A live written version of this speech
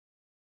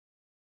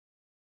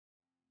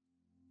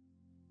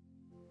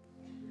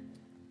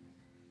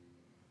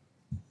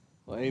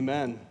Well,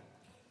 amen.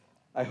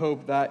 I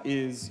hope that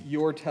is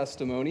your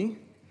testimony.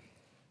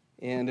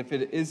 And if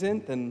it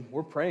isn't, then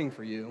we're praying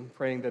for you,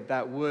 praying that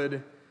that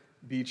would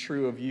be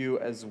true of you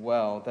as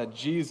well, that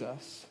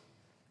Jesus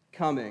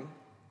coming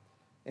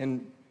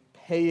and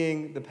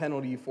paying the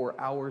penalty for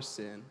our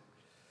sin,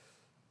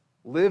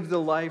 lived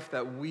the life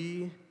that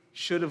we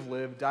should have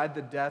lived, died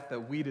the death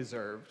that we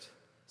deserved,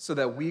 so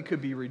that we could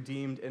be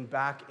redeemed and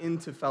back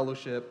into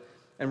fellowship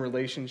and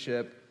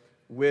relationship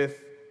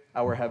with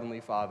our Heavenly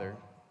Father.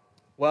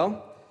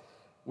 Well,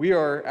 we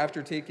are,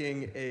 after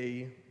taking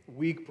a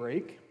week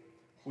break,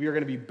 we are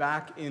going to be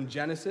back in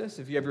Genesis.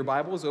 If you have your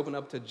Bibles, open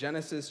up to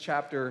Genesis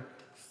chapter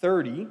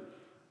 30.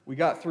 We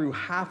got through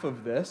half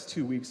of this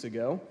 2 weeks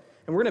ago,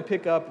 and we're going to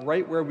pick up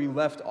right where we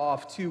left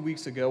off 2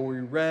 weeks ago, where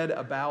we read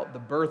about the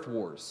birth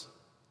wars,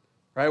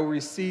 right? Where we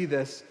see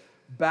this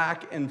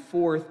back and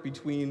forth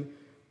between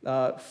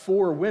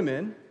four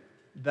women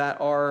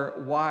that are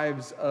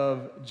wives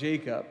of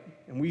Jacob.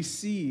 And we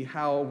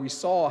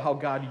saw how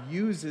God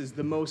uses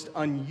the most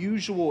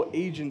unusual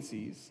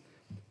agencies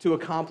to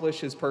accomplish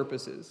his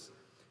purposes.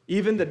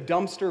 Even the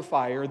dumpster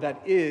fire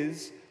that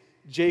is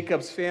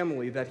Jacob's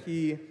family that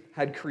he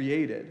had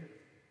created.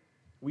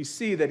 We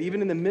see that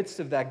even in the midst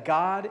of that,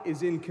 God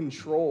is in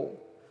control.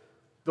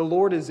 The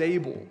Lord is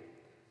able.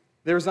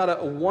 There's not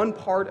a one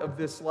part of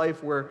this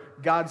life where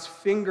God's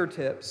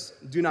fingertips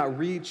do not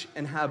reach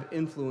and have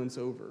influence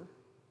over.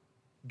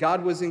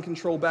 God was in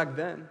control back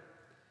then.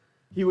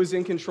 He was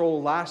in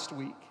control last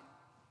week.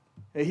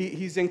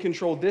 He's in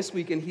control this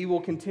week, and he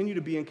will continue to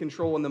be in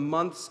control in the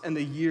months and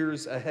the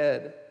years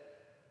ahead.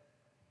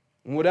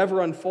 And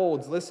whatever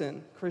unfolds,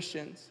 listen,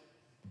 Christians,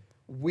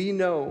 we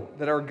know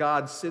that our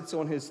God sits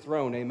on his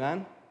throne,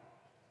 amen?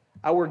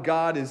 Our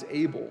God is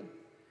able.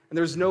 And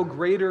there's no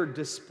greater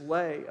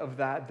display of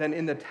that than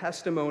in the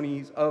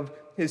testimonies of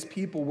his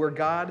people, where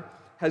God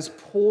has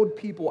pulled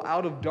people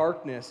out of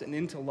darkness and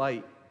into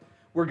light,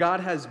 where God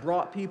has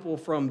brought people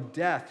from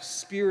death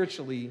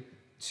spiritually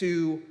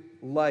to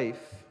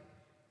life.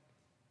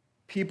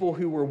 People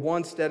who were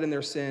once dead in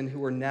their sin,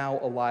 who are now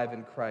alive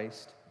in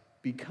Christ,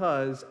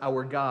 because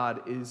our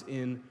God is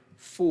in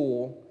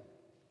full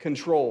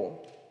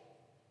control.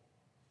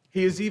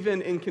 He is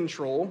even in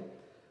control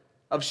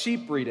of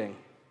sheep breeding,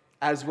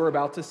 as we're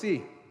about to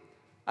see.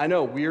 I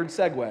know, weird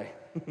segue.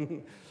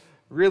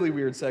 Really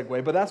weird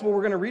segue, but that's what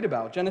we're going to read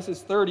about.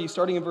 Genesis 30,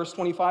 starting in verse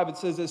 25, it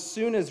says, "As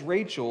soon as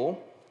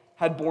Rachel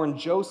had borne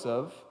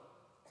Joseph,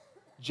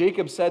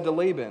 Jacob said to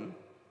Laban,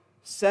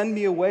 'Send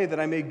me away that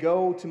I may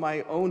go to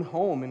my own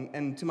home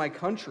and to my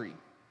country.'"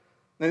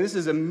 And this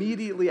is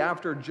immediately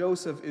after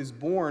Joseph is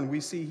born.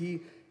 We see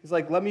he's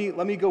like, let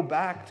me go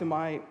back to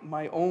my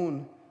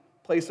own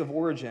place of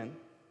origin.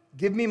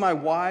 "Give me my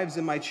wives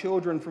and my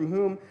children from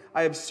whom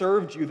I have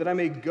served you, that I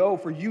may go,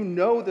 for you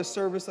know the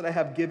service that I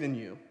have given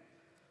you."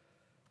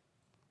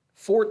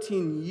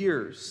 14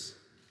 years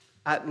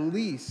at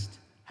least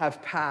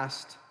have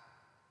passed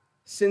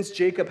since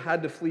Jacob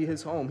had to flee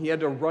his home. He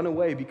had to run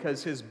away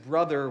because his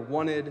brother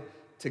wanted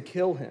to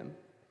kill him.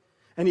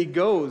 And he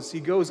goes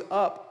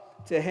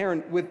up to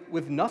Haran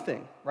with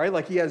nothing, right?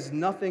 Like he has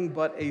nothing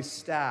but a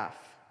staff.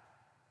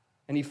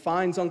 And he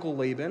finds Uncle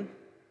Laban.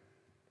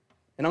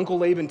 And Uncle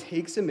Laban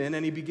takes him in,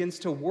 and he begins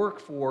to work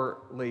for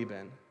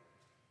Laban.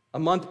 A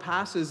month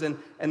passes,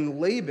 and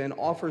Laban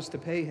offers to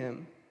pay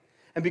him.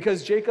 And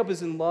because Jacob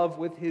is in love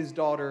with his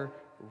daughter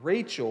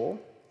Rachel,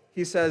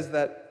 he says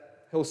that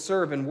he'll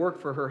serve and work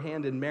for her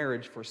hand in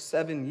marriage for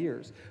 7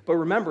 years. But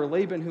remember,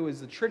 Laban, who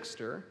is the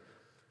trickster,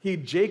 he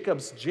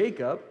Jacob's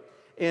Jacob,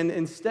 and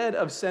instead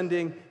of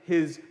sending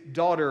his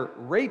daughter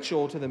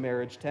Rachel to the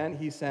marriage tent,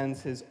 he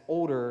sends his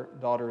older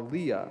daughter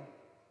Leah.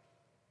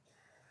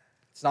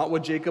 It's not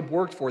what Jacob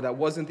worked for. That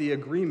wasn't the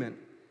agreement.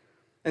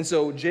 And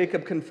so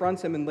Jacob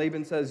confronts him, and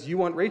Laban says, "You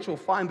want Rachel?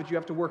 Fine, but you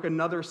have to work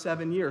another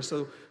 7 years."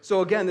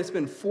 So again, it's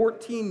been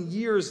 14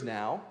 years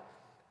now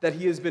that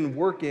he has been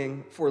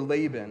working for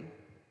Laban.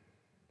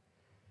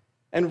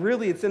 And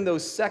really, it's in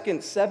those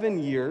second 7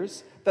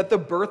 years that the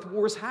birth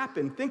wars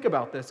happened. Think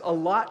about this. A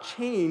lot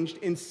changed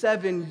in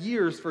 7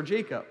 years for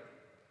Jacob.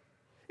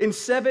 In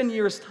 7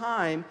 years'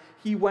 time,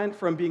 he went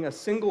from being a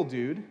single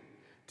dude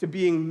to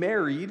being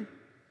married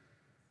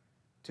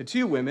to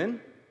 2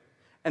 women,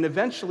 and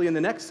eventually in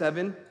the next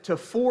 7 to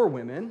 4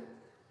 women,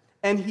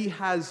 and he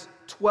has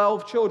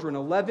 12 children,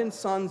 11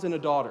 sons and a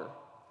daughter.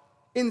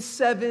 In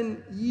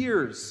 7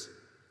 years,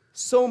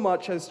 so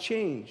much has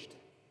changed.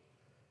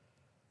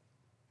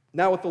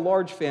 Now with the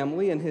large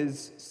family and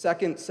his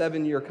second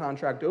 7-year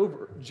contract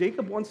over,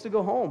 Jacob wants to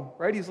go home,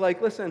 right? He's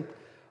like, listen,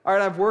 all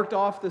right, I've worked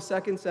off the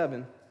second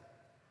 7.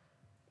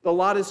 The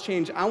lot has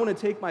changed. I want to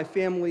take my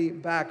family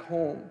back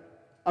home.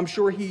 I'm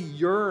sure he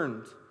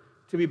yearned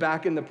to be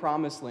back in the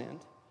promised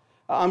land.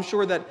 I'm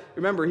sure that,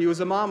 remember, he was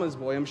a mama's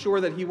boy. I'm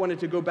sure that he wanted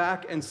to go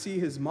back and see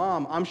his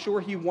mom. I'm sure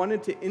he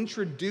wanted to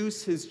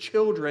introduce his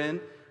children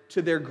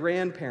to their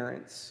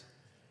grandparents.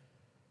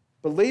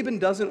 But Laban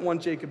doesn't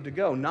want Jacob to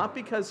go, not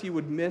because he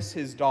would miss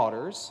his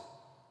daughters,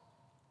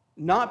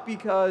 not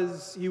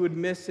because he would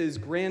miss his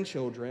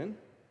grandchildren,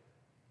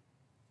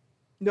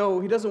 No,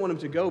 he doesn't want him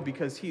to go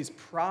because he's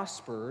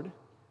prospered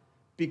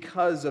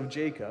because of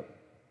Jacob.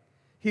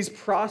 He's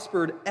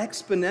prospered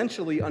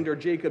exponentially under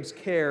Jacob's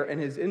care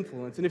and his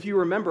influence. And if you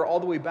remember all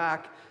the way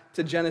back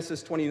to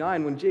Genesis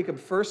 29, when Jacob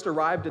first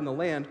arrived in the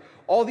land,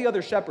 all the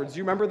other shepherds, do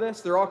you remember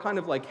this? They're all kind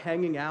of like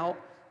hanging out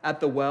at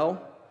the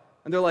well.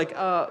 And they're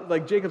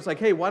like Jacob's like,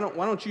 hey, why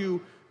don't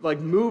you like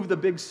move the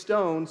big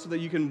stone so that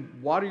you can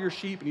water your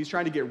sheep? And he's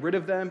trying to get rid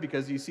of them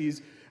because he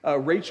sees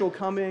Rachel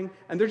coming.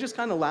 And they're just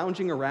kind of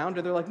lounging around.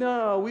 And they're like,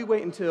 no, we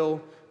wait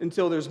until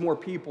there's more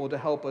people to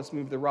help us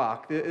move the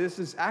rock. This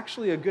is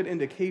actually a good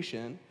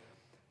indication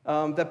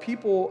that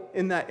people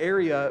in that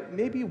area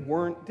maybe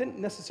didn't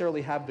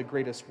necessarily have the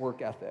greatest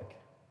work ethic.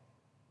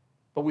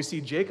 But we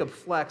see Jacob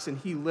flex and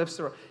he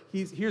lifts.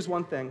 Here's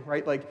one thing,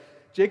 right? Like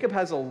Jacob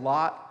has a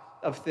lot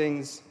of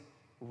things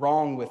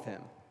wrong with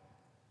him.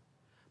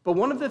 But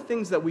one of the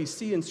things that we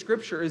see in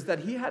Scripture is that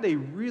he had a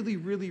really,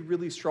 really,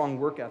 really strong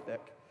work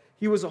ethic.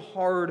 He was a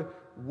hard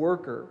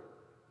worker,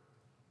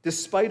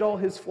 despite all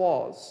his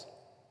flaws.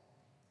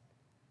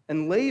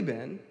 And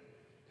Laban,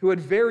 who had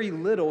very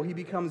little, he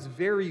becomes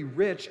very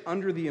rich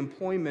under the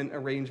employment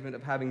arrangement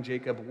of having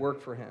Jacob work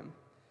for him.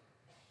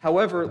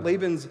 However,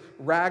 Laban's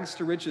rags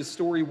to riches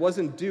story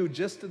wasn't due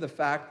just to the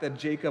fact that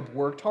Jacob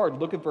worked hard.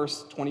 Look at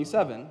verse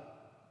 27.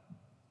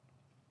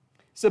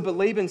 He said, but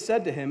Laban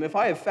said to him, if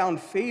I have found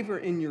favor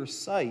in your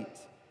sight,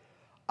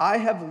 I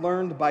have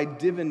learned by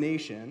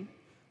divination.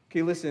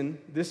 Okay, listen,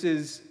 this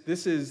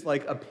is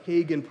like a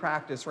pagan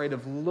practice, right,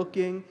 of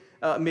looking,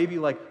 maybe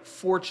like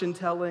fortune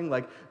telling,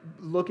 like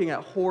looking at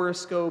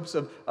horoscopes,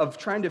 of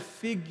trying to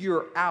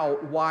figure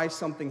out why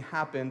something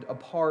happened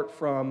apart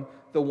from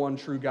the one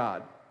true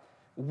God.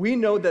 We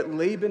know that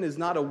Laban is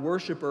not a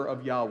worshiper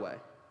of Yahweh.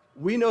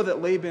 We know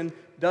that Laban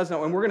does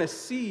not, and we're going to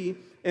see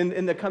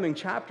in the coming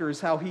chapters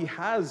how he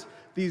has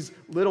these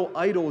little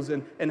idols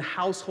and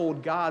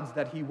household gods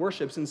that he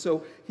worships. And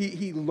so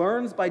he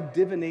learns by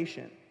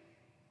divination.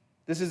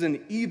 This is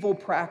an evil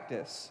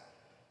practice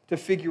to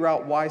figure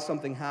out why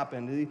something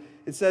happened.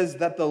 It says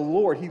that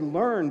he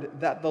learned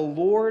that the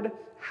Lord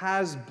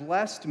has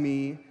blessed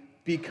me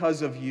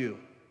because of you.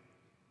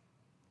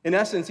 In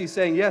essence, he's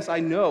saying, yes, I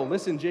know.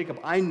 Listen, Jacob,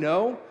 I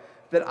know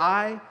that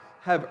I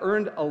have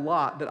earned a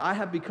lot, that I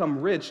have become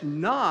rich,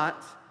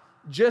 not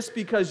just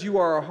because you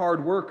are a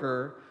hard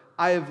worker.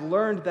 I have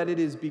learned that it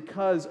is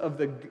because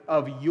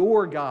of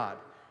your God.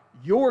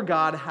 Your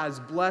God has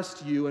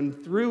blessed you,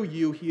 and through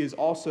you, he has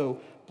also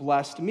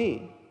blessed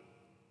me.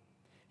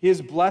 He has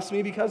blessed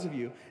me because of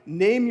you.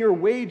 Name your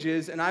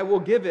wages, and I will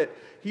give it.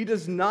 He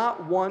does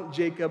not want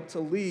Jacob to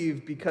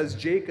leave because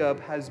Jacob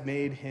has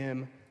made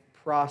him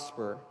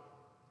prosper.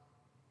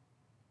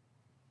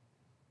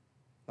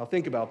 Now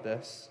think about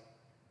this.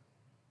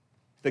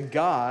 The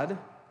God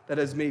that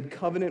has made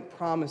covenant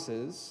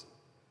promises,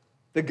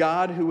 the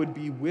God who would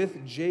be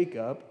with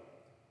Jacob,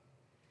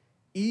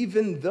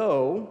 even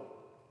though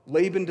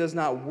Laban does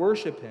not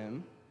worship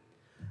him,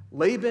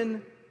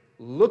 Laban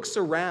looks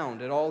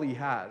around at all he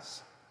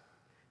has.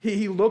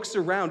 He looks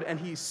around and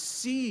he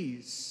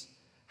sees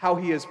how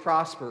he has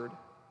prospered.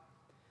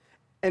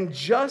 And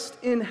just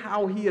in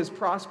how he has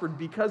prospered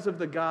because of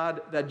the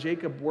God that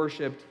Jacob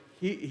worshiped,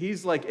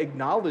 he's like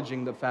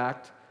acknowledging the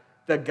fact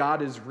that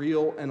God is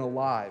real and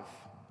alive.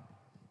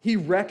 He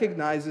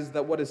recognizes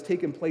that what has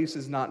taken place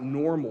is not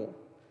normal,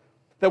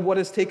 that what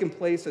has taken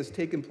place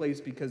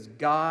because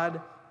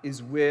God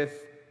is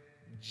with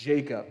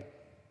Jacob,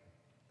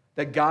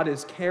 that God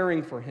is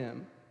caring for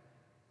him.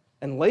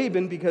 And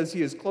Laban, because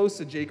he is close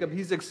to Jacob,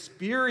 he's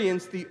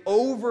experienced the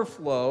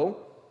overflow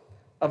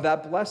of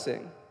that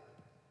blessing.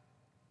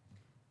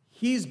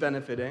 He's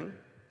benefiting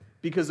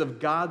because of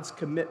God's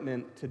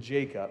commitment to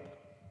Jacob.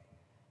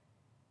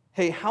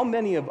 Hey, how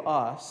many of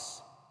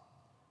us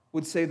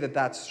would say that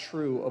that's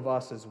true of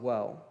us as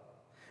well?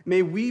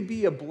 May we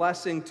be a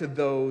blessing to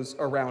those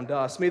around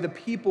us. May the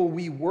people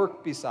we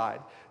work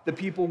beside, the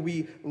people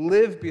we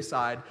live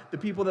beside, the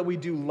people that we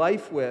do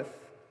life with,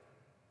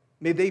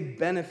 may they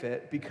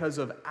benefit because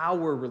of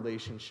our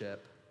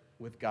relationship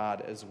with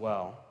God as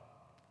well.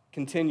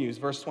 Continues,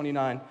 verse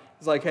 29.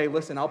 It's like, hey,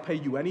 listen, I'll pay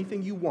you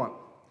anything you want.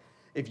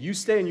 If you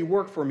stay and you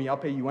work for me, I'll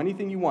pay you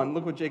anything you want.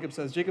 Look what Jacob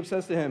says. Jacob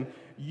says to him,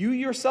 you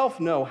yourself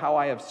know how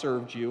I have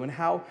served you and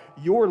how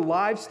your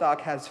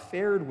livestock has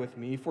fared with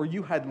me, for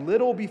you had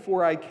little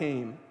before I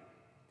came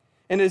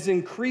and has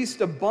increased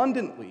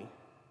abundantly.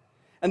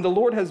 And the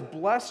Lord has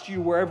blessed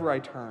you wherever I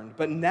turned.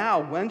 But now,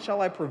 when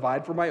shall I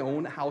provide for my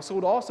own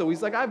household also?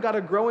 He's like, I've got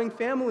a growing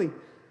family.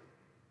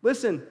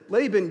 Listen,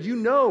 Laban, you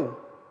know.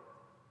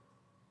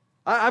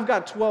 I've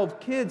got 12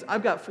 kids.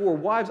 I've got 4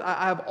 wives.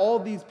 I have all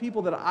these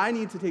people that I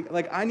need to take.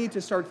 Like, I need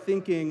to start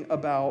thinking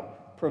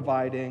about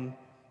providing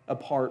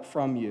apart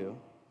from you.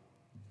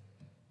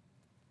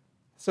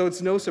 So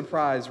it's no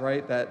surprise,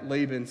 right, that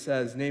Laban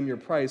says, name your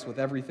price with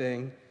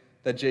everything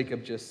that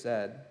Jacob just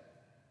said.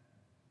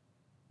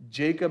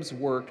 Jacob's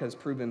work has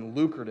proven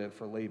lucrative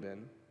for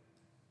Laban.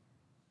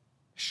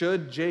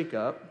 Should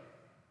Jacob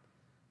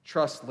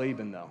trust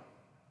Laban, though?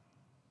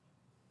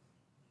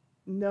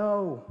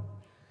 No.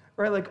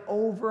 right? Like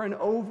over and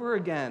over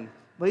again,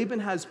 Laban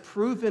has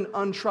proven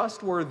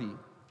untrustworthy.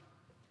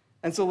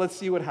 And so let's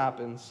see what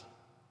happens.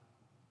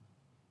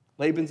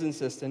 Laban's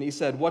insistent. He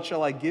said, "What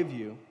shall I give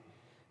you?"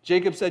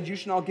 Jacob said, "You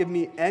shall not give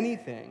me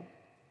anything.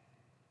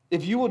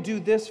 If you will do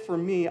this for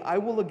me, I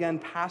will again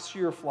pasture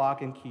your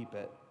flock and keep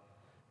it.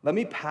 Let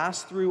me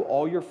pass through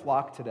all your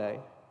flock today,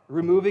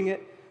 removing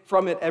it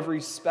from it every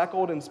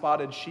speckled and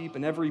spotted sheep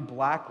and every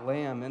black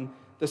lamb, and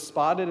the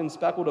spotted and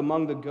speckled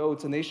among the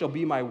goats, and they shall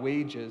be my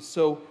wages.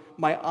 So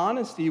my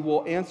honesty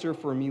will answer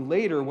for me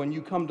later when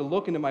you come to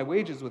look into my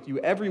wages with you.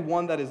 Every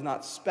one that is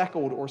not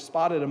speckled or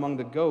spotted among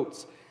the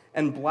goats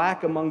and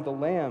black among the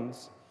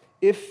lambs,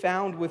 if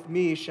found with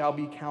me, shall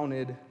be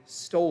counted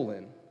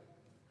stolen."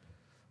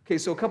 Okay,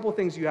 so a couple of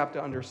things you have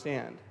to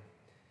understand.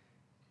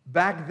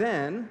 Back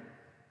then,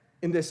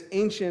 in this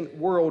ancient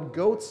world,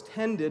 goats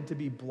tended to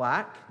be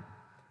black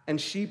and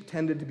sheep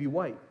tended to be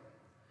white.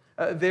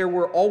 There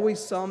were always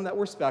some that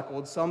were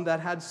speckled, some that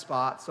had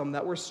spots, some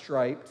that were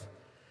striped,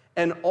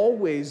 and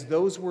always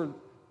those were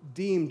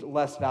deemed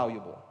less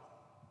valuable.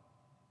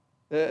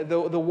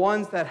 The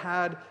ones that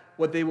had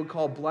what they would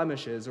call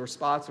blemishes or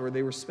spots, or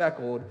they were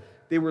speckled,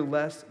 they were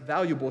less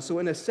valuable. So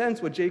in a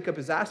sense, what Jacob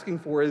is asking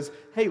for is,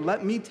 hey,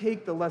 let me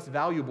take the less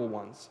valuable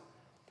ones.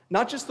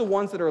 Not just the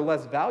ones that are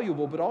less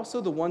valuable, but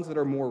also the ones that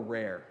are more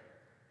rare.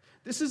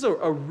 This is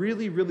a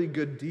really, really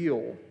good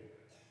deal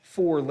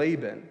for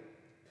Laban.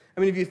 I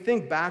mean, if you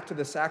think back to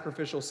the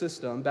sacrificial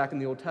system back in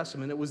the Old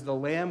Testament, it was the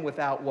lamb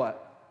without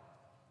what?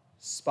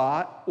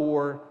 Spot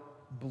or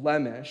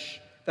blemish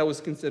that was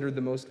considered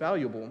the most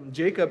valuable.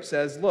 Jacob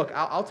says, look,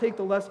 I'll take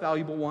the less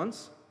valuable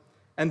ones,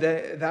 and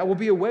that will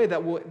be a way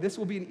this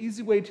will be an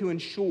easy way to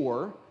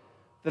ensure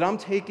that I'm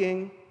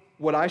taking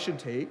what I should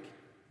take,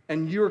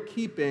 and you're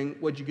keeping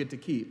what you get to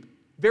keep.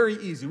 Very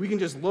easy. We can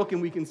just look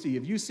and we can see.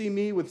 If you see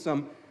me with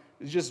some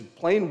just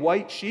plain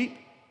white sheep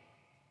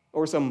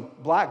or some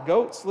black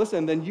goats,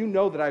 listen, then you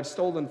know that I've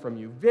stolen from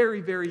you.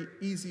 Very, very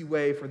easy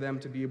way for them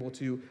to be able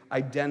to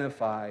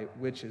identify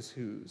which is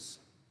whose.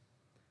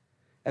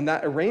 And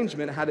that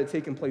arrangement, had it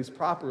taken place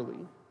properly,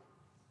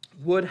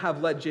 would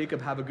have let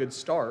Jacob have a good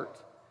start,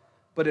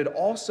 but it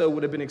also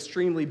would have been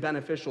extremely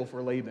beneficial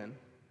for Laban.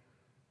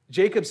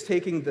 Jacob's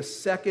taking the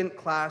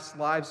second-class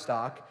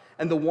livestock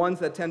and the ones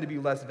that tend to be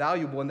less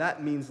valuable, and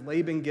that means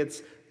Laban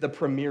gets the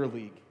Premier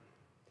League.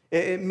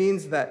 It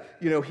means that,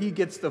 he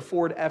gets the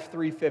Ford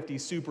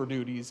F-350 Super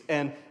Duties,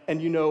 and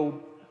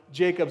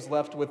Jacob's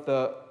left with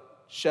the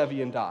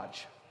Chevy and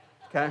Dodge,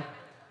 okay?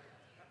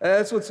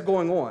 That's what's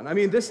going on. I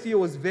mean, this deal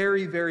was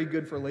very, very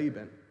good for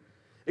Laban,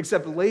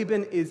 except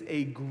Laban is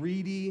a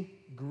greedy,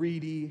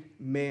 greedy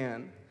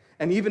man.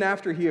 And even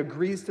after he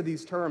agrees to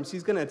these terms,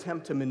 he's going to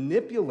attempt to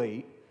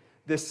manipulate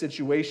this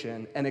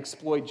situation and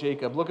exploit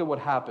Jacob. Look at what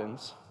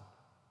happens.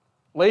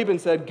 Laban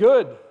said,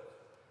 "Good,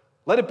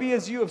 let it be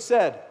as you have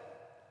said."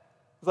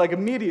 It's like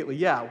immediately,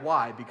 yeah,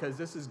 why? Because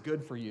this is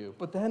good for you.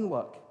 But then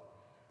look,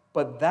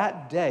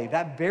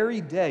 that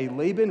very day,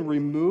 Laban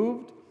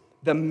removed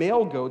the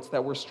male goats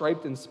that were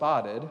striped and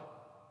spotted,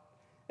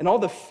 and all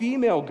the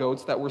female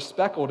goats that were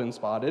speckled and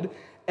spotted,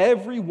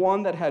 every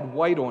one that had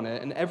white on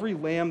it, and every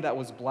lamb that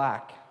was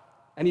black.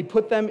 And he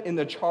put them in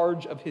the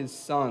charge of his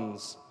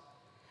sons.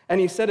 And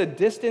he set a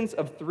distance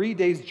of 3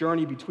 days'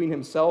 journey between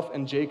himself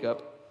and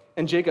Jacob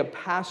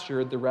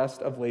pastured the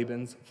rest of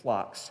Laban's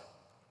flocks.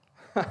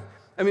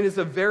 I mean, it's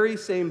the very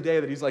same day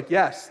that he's like,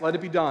 yes, let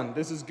it be done.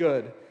 This is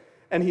good.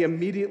 And he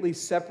immediately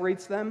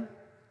separates them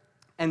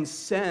and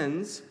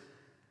sends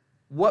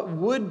what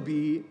would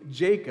be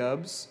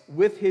Jacob's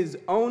with his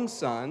own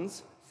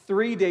sons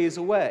 3 days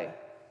away.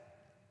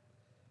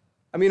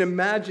 I mean,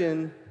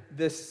 imagine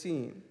this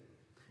scene.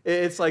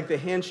 It's like the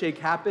handshake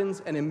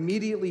happens, and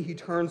immediately he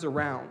turns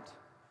around,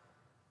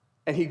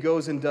 and he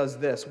goes and does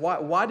this.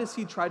 Why does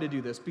he try to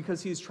do this?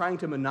 Because he's trying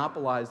to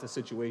monopolize the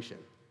situation.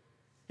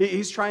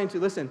 He's trying to,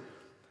 listen,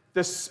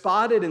 the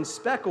spotted and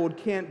speckled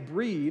can't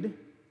breed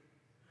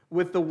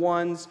with the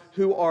ones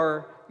who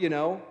are,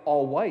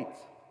 all white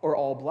or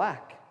all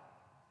black.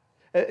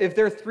 If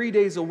they're 3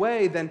 days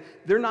away, then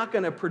they're not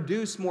going to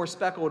produce more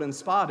speckled and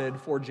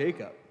spotted for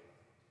Jacob.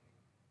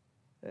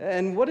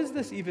 And what does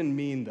this even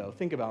mean, though?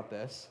 Think about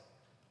this.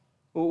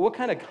 Well, what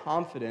kind of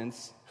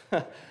confidence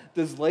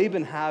does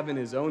Laban have in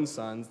his own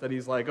sons that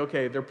he's like,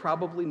 okay, they're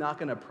probably not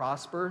going to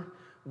prosper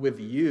with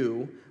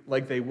you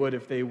like they would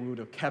if they would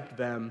have kept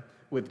them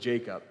with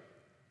Jacob?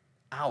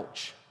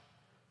 Ouch.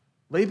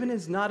 Laban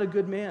is not a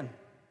good man,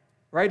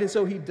 right? And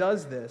so he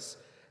does this,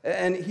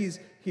 and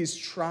he's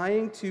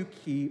trying to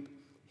keep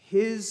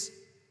his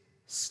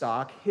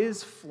stock,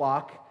 his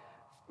flock,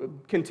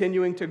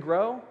 continuing to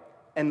grow,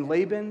 and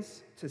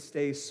Laban's to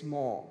stay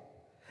small.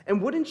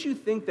 And wouldn't you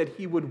think that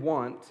he would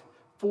want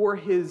for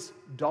his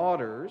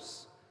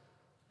daughters,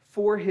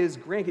 for his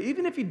grandkids,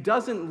 even if he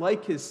doesn't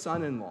like his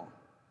son-in-law,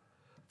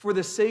 for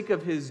the sake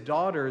of his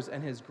daughters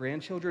and his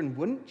grandchildren,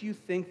 wouldn't you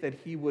think that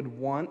he would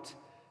want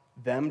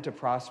them to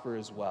prosper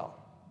as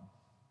well?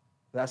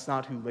 That's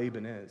not who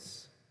Laban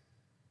is.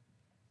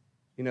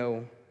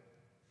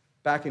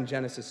 Back in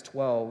Genesis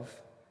 12,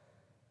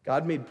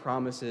 God made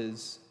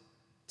promises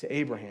to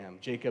Abraham,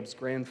 Jacob's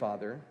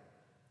grandfather,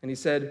 and he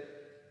said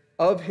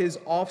of his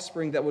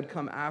offspring that would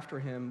come after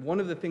him, one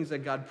of the things that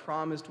God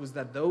promised was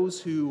that those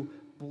who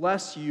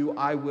bless you,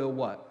 I will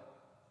what?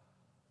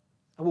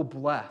 I will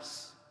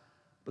bless.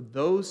 But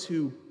those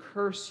who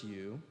curse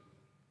you,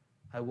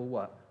 I will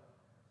what?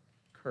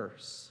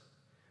 Curse.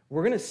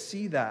 We're going to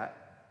see that.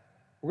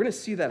 We're going to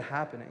see that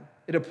happening.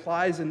 It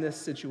applies in this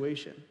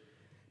situation.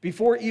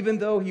 Before, even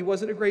though he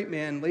wasn't a great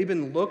man,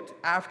 Laban looked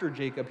after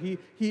Jacob.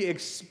 He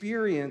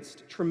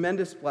experienced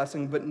tremendous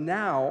blessing, but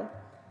now,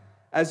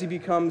 as he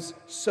becomes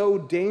so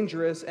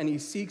dangerous and he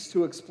seeks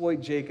to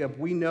exploit Jacob,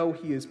 we know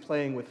he is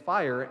playing with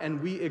fire,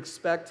 and we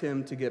expect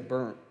him to get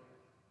burnt.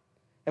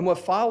 And what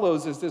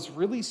follows is this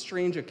really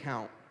strange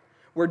account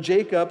where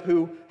Jacob,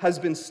 who has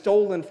been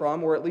stolen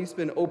from, or at least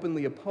been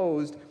openly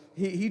opposed,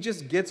 he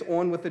just gets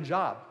on with the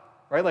job,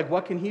 right? Like,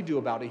 what can he do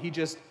about it? He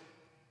just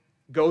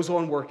goes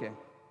on working.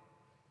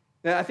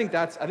 Now, I think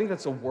that's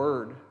a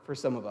word for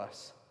some of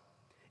us.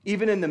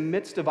 Even in the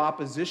midst of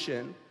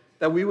opposition,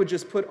 that we would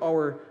just put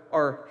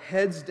our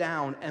heads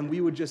down and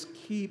we would just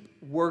keep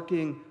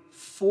working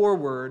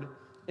forward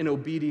in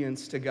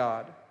obedience to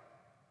God.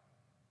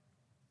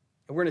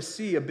 And we're going to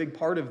see a big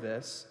part of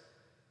this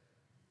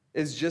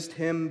is just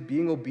him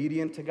being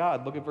obedient to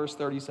God. Look at verse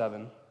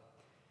 37. It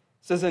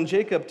says, "And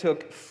Jacob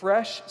took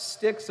fresh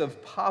sticks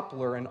of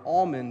poplar and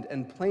almond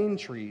and plane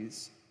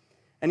trees,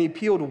 and he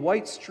peeled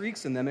white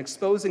streaks in them,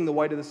 exposing the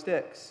white of the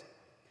sticks.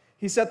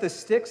 He set the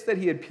sticks that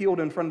he had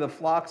peeled in front of the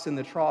flocks in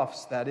the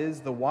troughs, that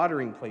is, the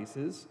watering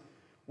places,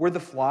 where the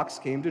flocks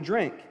came to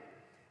drink.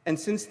 And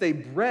since they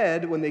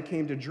bred when they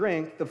came to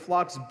drink, the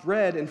flocks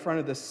bred in front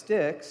of the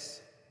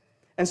sticks.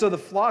 And so the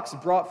flocks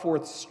brought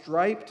forth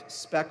striped,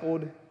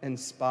 speckled, and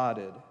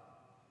spotted.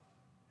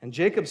 And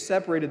Jacob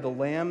separated the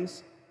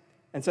lambs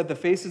and set the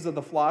faces of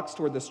the flocks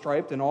toward the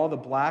striped and all the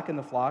black in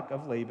the flock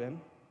of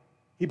Laban.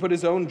 He put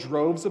his own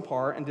droves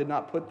apart and did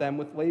not put them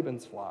with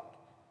Laban's flock.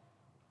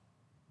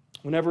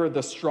 Whenever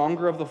the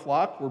stronger of the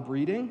flock were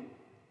breeding,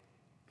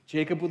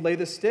 Jacob would lay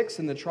the sticks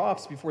in the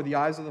troughs before the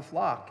eyes of the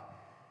flock,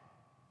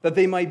 that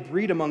they might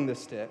breed among the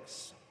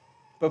sticks.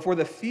 But for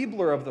the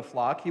feebler of the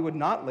flock, he would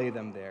not lay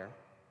them there.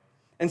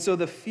 And so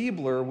the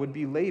feebler would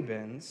be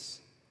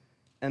Laban's,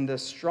 and the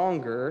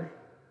stronger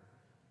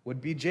would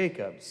be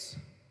Jacob's."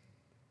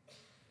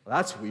 Well,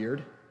 that's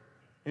weird.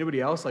 Anybody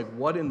else? Like,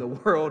 what in the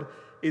world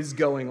is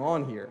going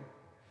on here?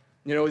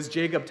 You know, is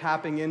Jacob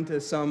tapping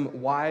into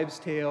some wives'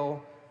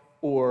 tale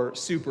or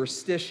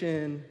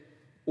superstition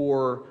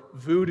or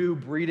voodoo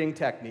breeding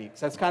techniques?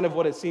 That's kind of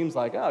what it seems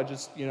like. Oh,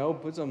 just,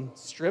 put some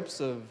strips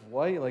of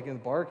white, like in the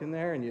bark in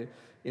there, and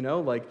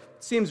it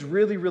seems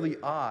really, really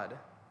odd.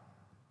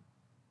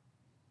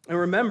 And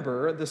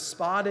remember, the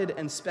spotted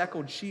and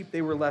speckled sheep,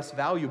 they were less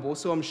valuable,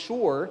 so I'm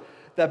sure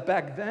that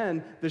back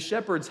then, the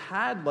shepherds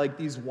had like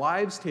these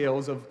wives'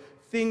 tales of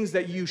things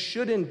that you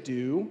shouldn't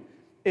do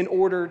in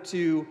order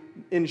to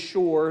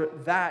ensure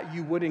that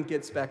you wouldn't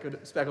get speckled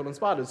and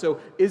spotted. So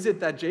is it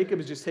that Jacob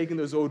is just taking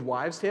those old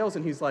wives' tales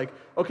and he's like,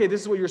 okay,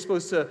 this is what you're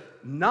supposed to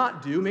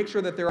not do. Make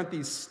sure that there aren't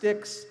these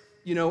sticks,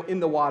 in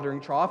the watering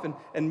trough,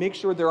 and make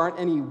sure there aren't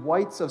any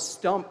whites of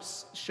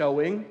stumps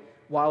showing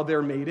while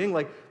they're mating.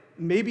 Like,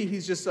 maybe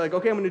he's just like,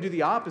 okay, I'm going to do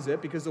the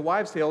opposite because the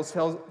wives' tales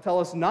tell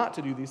us not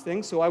to do these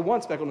things, so I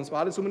want speckled and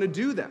spotted, so I'm going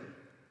to do them.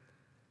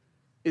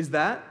 Is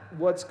that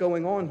what's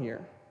going on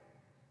here?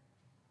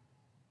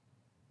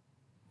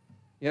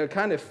 It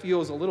kind of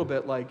feels a little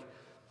bit like,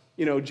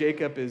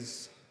 Jacob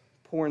is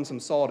pouring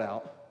some salt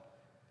out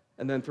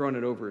and then throwing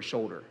it over his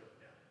shoulder,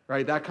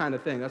 right? That kind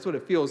of thing. That's what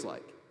it feels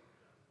like.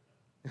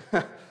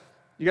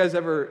 You guys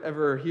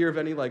ever hear of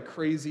any like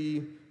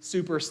crazy,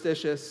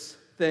 superstitious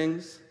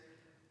things?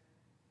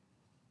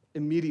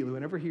 Immediately,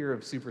 whenever I hear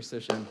of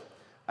superstition,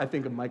 I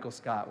think of Michael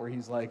Scott, where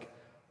he's like,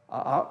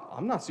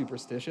 I'm not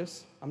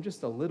superstitious. I'm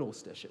just a little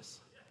stitious.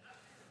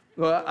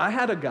 Well, I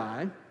had a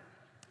guy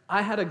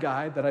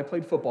that I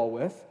played football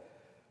with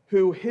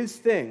who his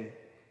thing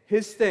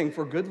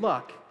for good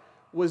luck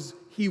was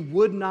he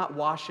would not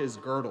wash his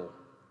girdle.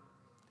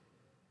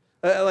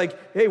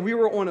 Hey, we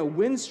were on a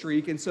win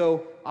streak, and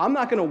so I'm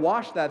not going to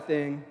wash that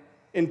thing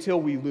until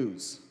we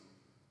lose.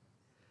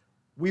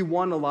 We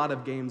won a lot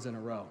of games in a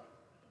row.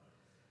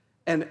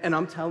 And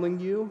I'm telling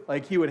you,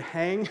 like, he would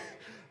hang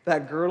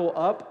that girdle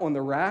up on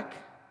the rack,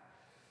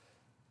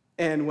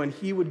 and when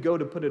he would go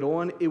to put it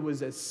on, it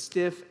was as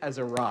stiff as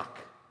a rock.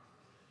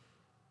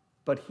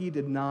 But he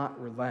did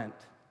not relent.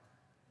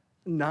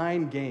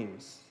 9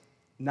 games.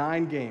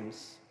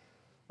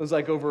 It was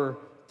like over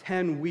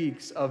 10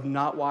 weeks of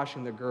not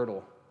washing the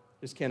girdle.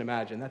 Just can't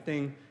imagine. That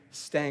thing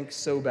stank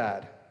so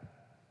bad.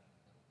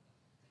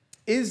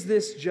 Is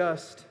this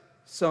just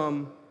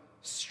some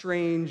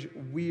strange,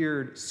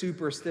 weird,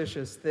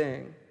 superstitious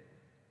thing?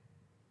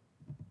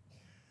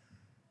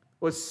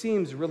 Well, it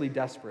seems really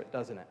desperate,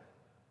 doesn't it?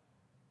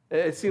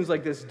 It seems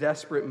like this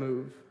desperate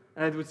move.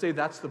 And I would say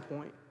that's the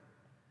point.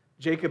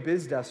 Jacob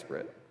is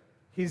desperate.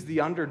 He's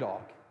the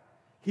underdog.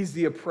 He's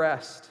the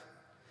oppressed.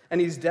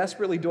 And he's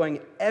desperately doing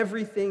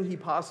everything he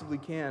possibly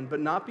can, but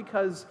not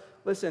because,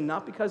 listen,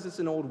 not because it's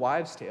an old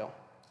wives' tale,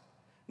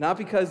 not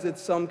because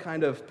it's some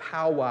kind of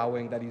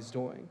powwowing that he's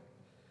doing.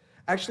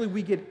 Actually,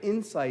 we get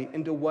insight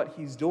into what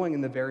he's doing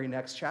in the very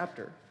next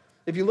chapter.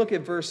 If you look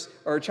at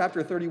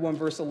chapter 31,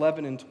 verse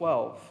 11 and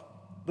 12,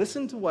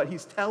 listen to what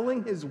he's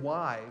telling his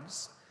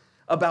wives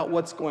about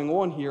what's going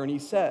on here, and he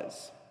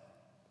says,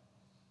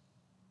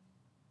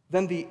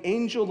 "Then the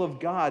angel of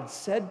God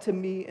said to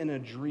me in a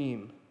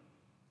dream,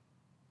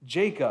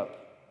 'Jacob.'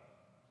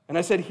 And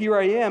I said, 'Here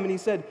I am.' And he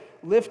said,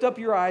 'Lift up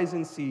your eyes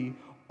and see.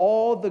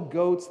 All the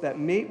goats that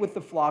mate with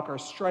the flock are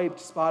striped,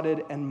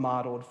 spotted, and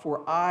mottled,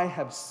 for I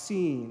have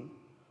seen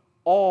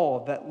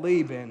all that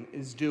Laban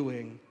is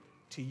doing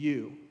to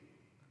you.'"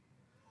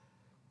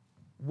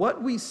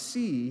 What we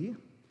see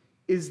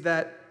is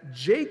that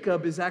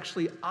Jacob is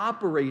actually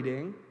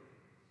operating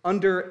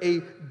under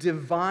a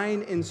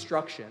divine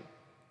instruction.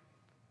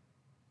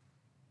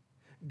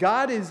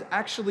 God is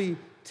actually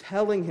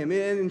telling him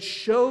and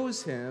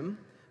shows him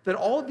that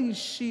all these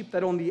sheep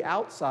that on the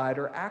outside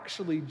are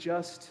actually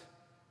just,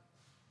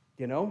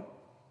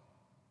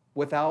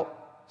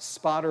 without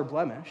spot or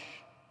blemish,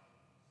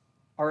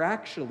 are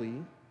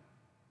actually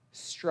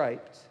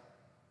striped.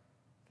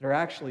 They're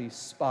actually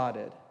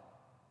spotted.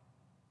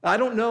 I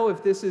don't know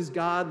if this is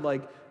God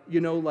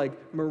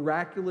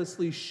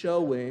miraculously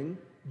showing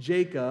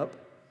Jacob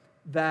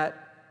that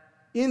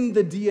in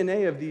the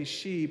DNA of these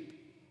sheep,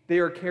 they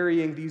are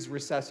carrying these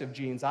recessive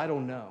genes. I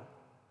don't know.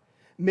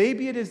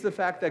 Maybe it is the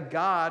fact that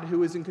God,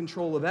 who is in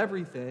control of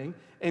everything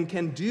and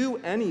can do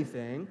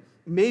anything,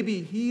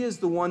 maybe he is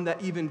the one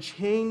that even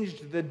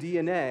changed the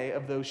DNA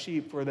of those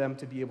sheep for them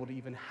to be able to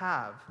even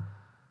have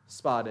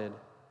spotted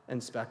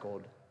and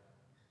speckled.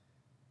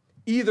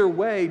 Either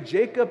way,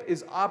 Jacob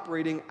is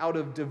operating out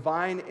of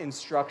divine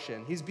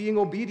instruction. He's being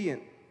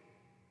obedient.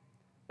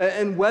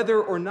 And whether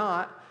or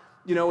not,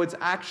 it's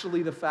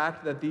actually the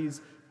fact that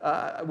these,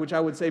 which I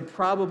would say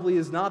probably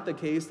is not the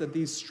case, that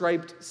these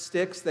striped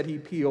sticks that he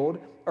peeled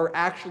are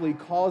actually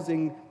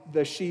causing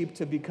the sheep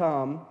to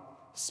become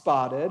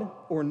spotted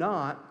or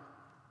not,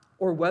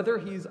 or whether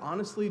he's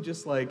honestly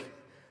just like,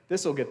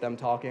 this will get them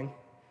talking.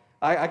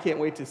 I can't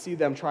wait to see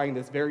them trying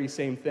this very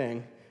same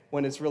thing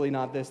when it's really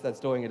not this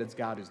that's doing it, it's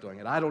God who's doing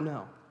it. I don't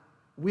know.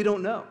 We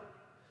don't know.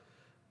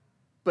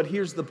 But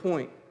here's the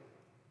point.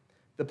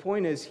 The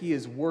point is he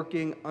is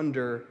working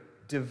under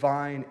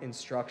divine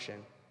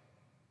instruction.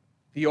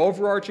 The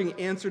overarching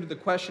answer to the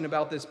question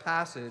about this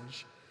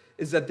passage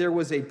is that there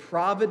was a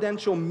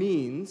providential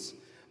means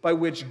by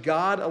which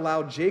God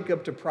allowed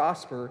Jacob to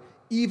prosper,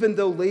 even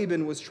though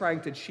Laban was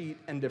trying to cheat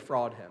and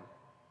defraud him.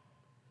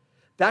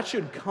 That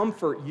should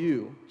comfort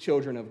you,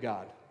 children of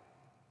God.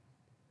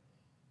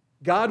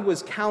 God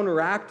was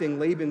counteracting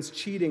Laban's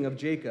cheating of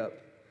Jacob.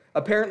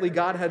 Apparently,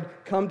 God had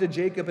come to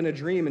Jacob in a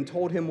dream and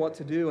told him what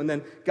to do, and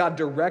then God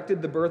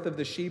directed the birth of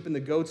the sheep and the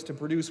goats to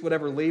produce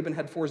whatever Laban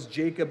had forced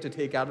Jacob to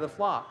take out of the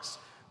flocks.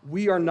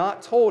 We are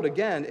not told,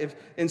 again, if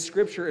in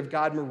Scripture, if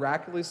God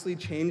miraculously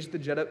changed the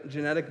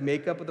genetic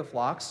makeup of the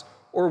flocks,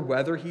 or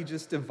whether he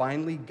just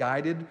divinely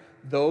guided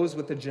those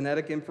with the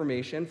genetic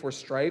information for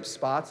stripes,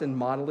 spots, and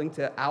modeling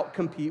to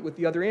outcompete with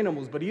the other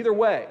animals. But either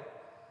way,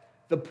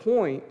 the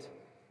point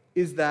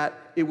is that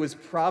it was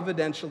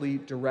providentially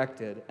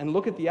directed. And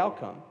look at the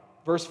outcome.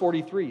 Verse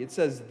 43, it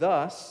says,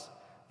 "Thus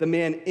the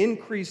man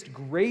increased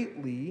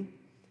greatly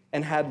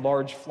and had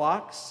large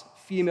flocks,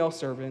 female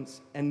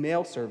servants, and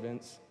male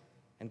servants,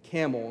 and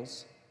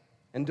camels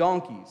and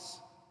donkeys."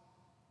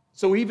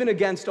 So even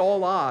against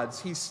all odds,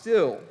 he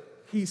still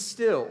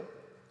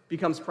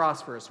becomes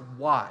prosperous.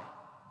 Why?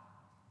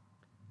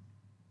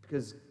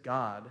 Because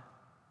God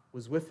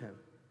was with him.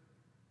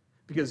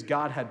 Because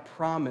God had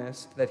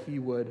promised that he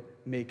would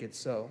make it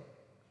so.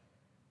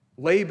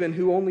 Laban,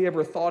 who only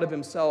ever thought of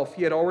himself,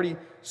 he had already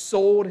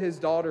sold his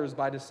daughters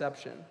by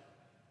deception.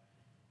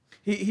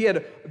 He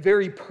had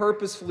very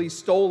purposefully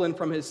stolen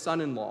from his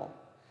son-in-law.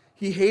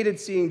 He hated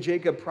seeing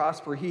Jacob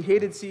prosper. He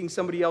hated seeing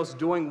somebody else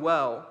doing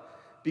well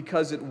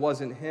because it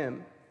wasn't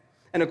him.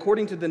 And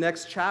according to the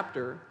next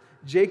chapter,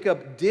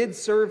 Jacob did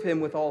serve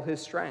him with all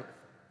his strength.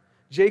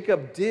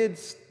 Jacob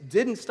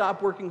didn't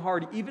stop working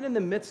hard, even in the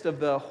midst of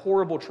the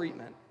horrible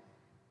treatment.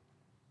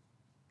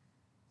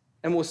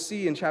 And we'll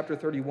see in chapter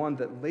 31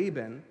 that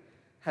Laban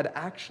had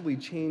actually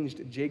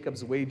changed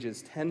Jacob's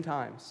wages 10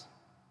 times.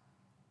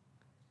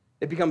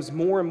 It becomes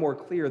more and more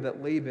clear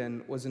that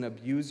Laban was an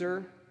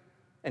abuser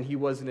and he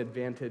was an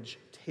advantage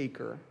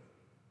taker.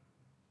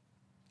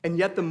 And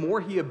yet the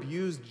more he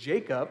abused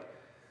Jacob,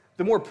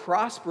 the more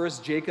prosperous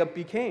Jacob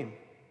became.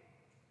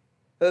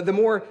 The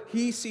more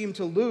he seemed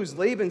to lose,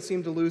 Laban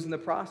seemed to lose in the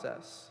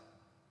process.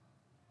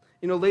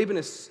 Laban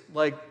is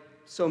like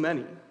so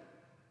many,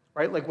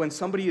 right? Like when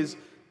somebody is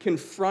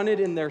confronted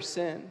in their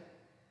sin,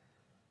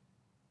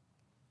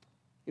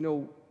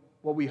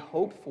 what we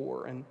hope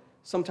for, and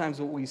sometimes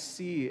what we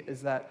see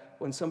is that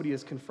when somebody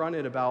is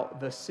confronted about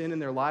the sin in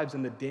their lives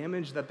and the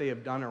damage that they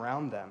have done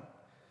around them,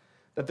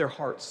 that their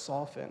hearts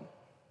soften.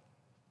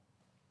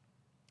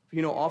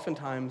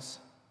 Oftentimes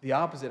the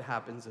opposite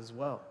happens as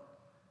well.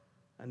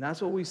 And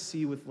that's what we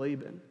see with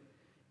Laban.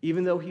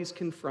 Even though he's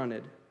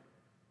confronted,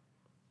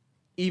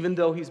 even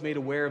though he's made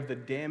aware of the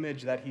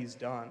damage that he's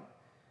done,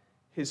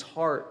 his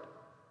heart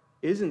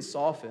isn't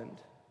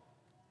softened,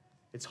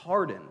 it's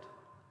hardened.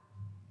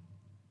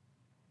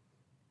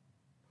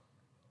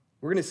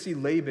 We're going to see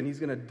Laban, he's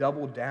going to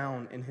double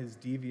down in his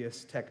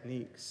devious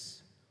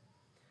techniques.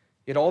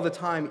 Yet all the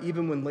time,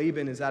 even when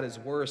Laban is at his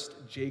worst,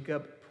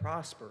 Jacob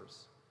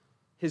prospers.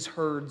 His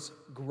herds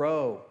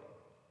grow.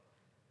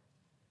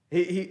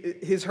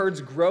 His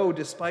herds grow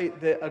despite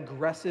the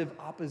aggressive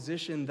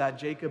opposition that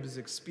Jacob is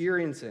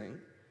experiencing.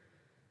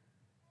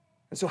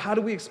 And so how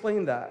do we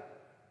explain that?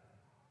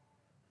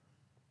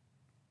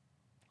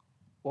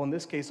 Well, in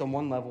this case, on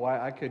one level,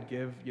 I could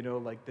give,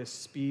 like this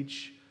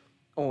speech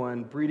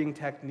on breeding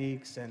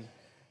techniques and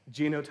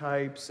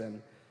genotypes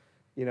and,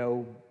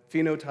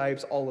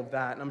 phenotypes, all of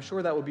that. And I'm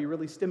sure that would be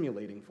really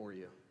stimulating for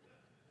you.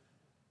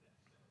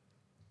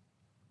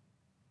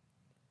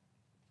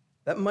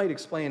 That might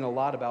explain a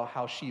lot about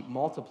how sheep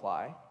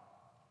multiply,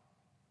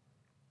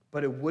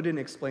 but it wouldn't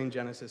explain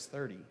Genesis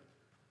 30.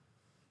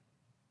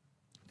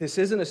 This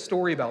isn't a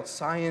story about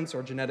science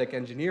or genetic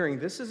engineering.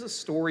 This is a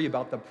story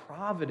about the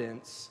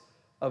providence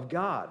of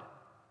God.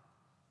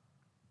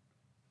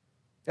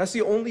 That's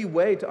the only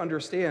way to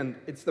understand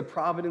it's the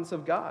providence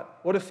of God.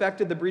 What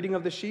affected the breeding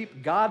of the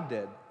sheep? God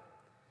did.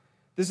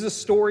 This is a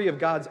story of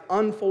God's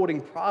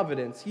unfolding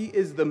providence. He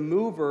is the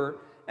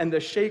mover and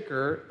the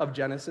shaker of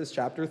Genesis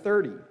chapter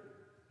 30.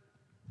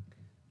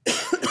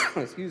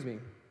 Excuse me.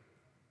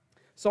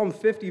 Psalm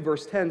 50,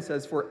 verse 10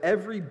 says, "For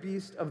every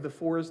beast of the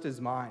forest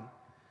is mine.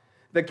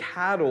 The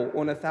cattle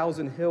on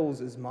 1,000 hills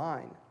is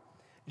mine."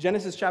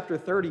 Genesis chapter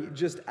 30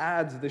 just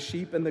adds the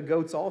sheep and the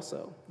goats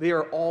also. They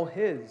are all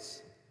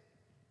his.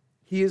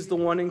 He is the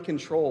one in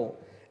control.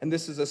 And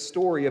this is a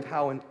story of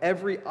how in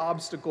every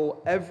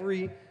obstacle,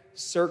 every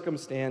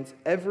circumstance,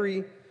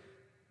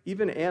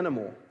 even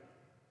animal,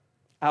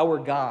 our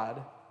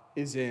God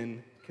is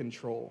in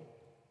control.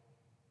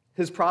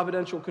 His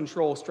providential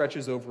control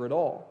stretches over it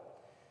all.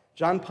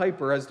 John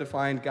Piper has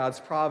defined God's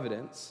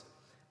providence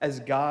as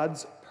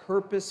God's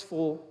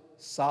purposeful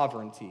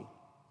sovereignty.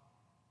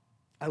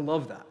 I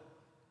love that.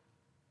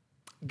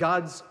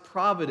 God's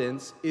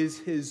providence is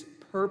his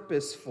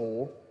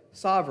purposeful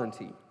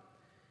sovereignty.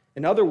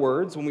 In other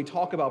words, when we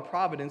talk about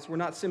providence, we're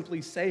not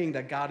simply saying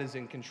that God is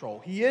in control.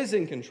 He is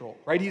in control,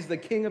 right? He's the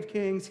King of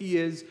Kings. He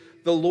is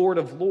the Lord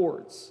of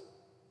Lords.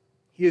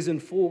 He is in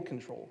full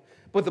control.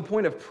 But the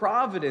point of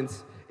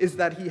providence is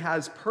that he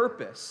has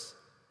purpose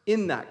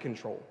in that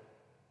control.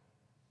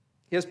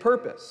 He has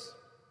purpose.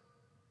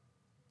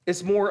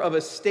 It's more of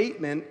a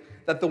statement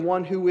that the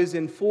one who is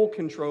in full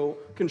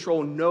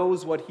control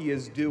knows what he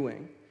is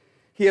doing.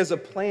 He has a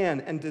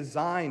plan and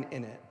design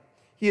in it.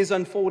 He is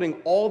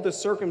unfolding all the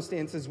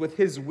circumstances with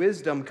his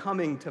wisdom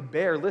coming to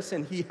bear.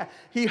 Listen,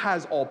 he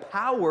has all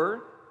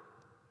power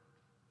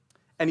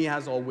and he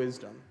has all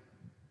wisdom.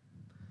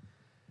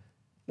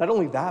 Not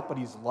only that, but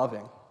he's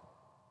loving.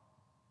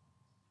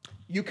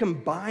 You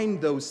combine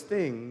those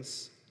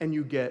things and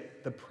you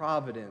get the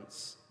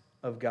providence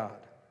of God.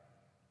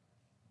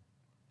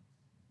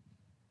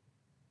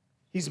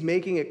 He's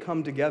making it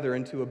come together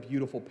into a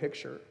beautiful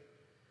picture.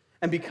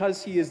 And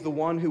because he is the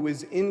one who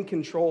is in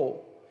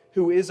control,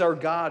 who is our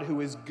God,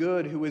 who is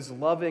good, who is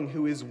loving,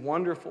 who is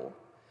wonderful,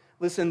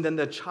 listen, then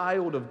the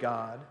child of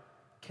God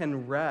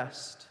can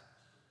rest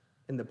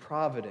in the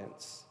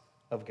providence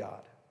of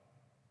God.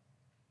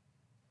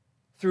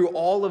 Through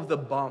all of the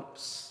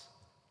bumps,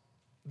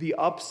 the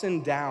ups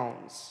and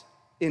downs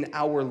in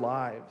our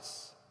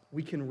lives,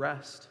 we can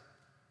rest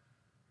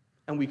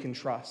and we can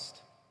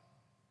trust.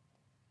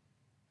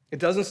 It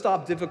doesn't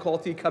stop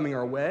difficulty coming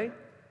our way.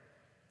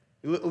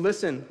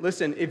 Listen,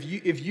 if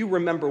you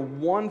remember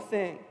one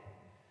thing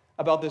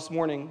about this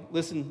morning,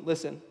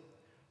 listen.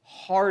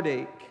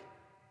 Heartache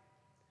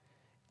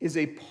is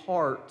a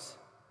part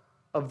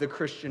of the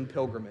Christian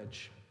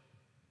pilgrimage.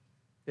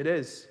 It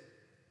is.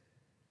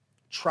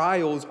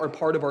 Trials are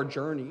part of our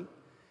journey.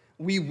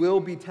 We will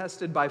be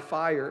tested by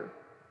fire.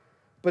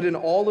 But in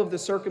all of the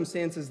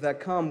circumstances that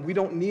come, we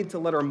don't need to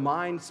let our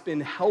mind spin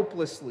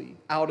helplessly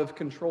out of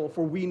control,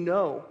 for we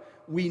know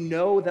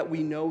that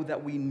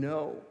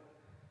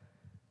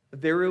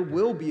there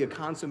will be a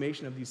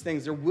consummation of these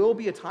things. There will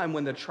be a time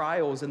when the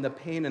trials and the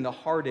pain and the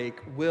heartache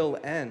will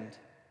end.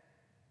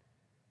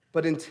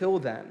 But until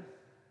then,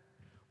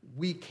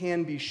 we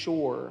can be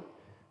sure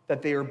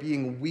that they are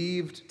being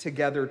weaved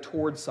together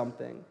towards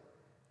something,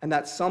 and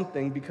that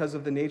something, because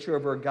of the nature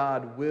of our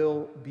God,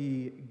 will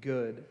be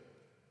good.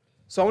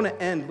 So I want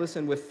to end,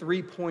 with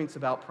 3 points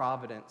about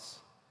providence.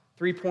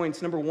 3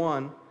 points. Number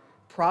one,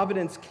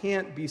 providence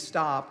can't be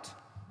stopped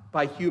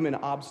by human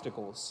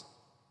obstacles.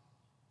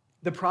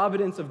 The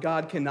providence of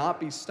God cannot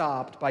be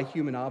stopped by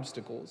human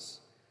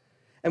obstacles.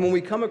 And when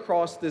we come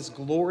across this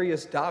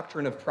glorious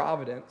doctrine of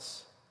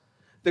providence,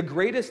 the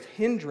greatest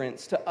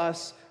hindrance to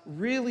us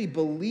really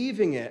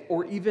believing it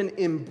or even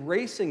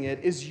embracing it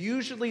is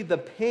usually the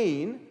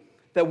pain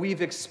that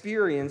we've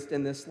experienced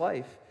in this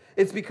life.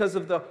 It's because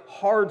of the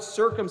hard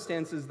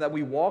circumstances that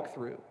we walk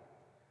through.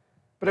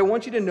 But I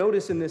want you to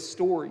notice in this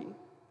story,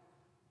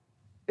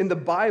 in the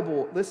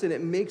Bible, listen,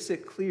 it makes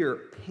it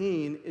clear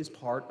pain is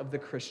part of the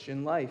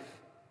Christian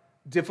life.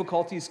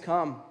 Difficulties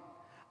come.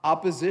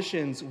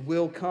 Oppositions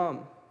will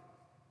come.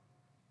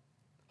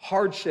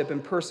 Hardship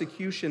and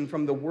persecution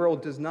from the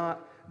world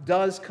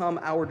does come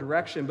our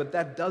direction, but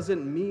that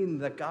doesn't mean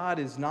that God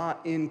is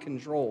not in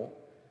control.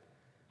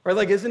 Right?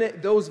 Like, isn't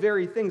it those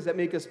very things that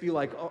make us be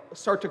like,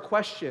 start to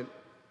question,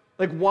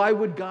 like, why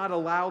would God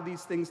allow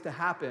these things to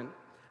happen?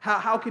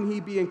 How can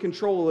he be in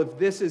control if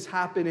this is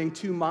happening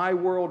to my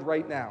world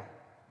right now?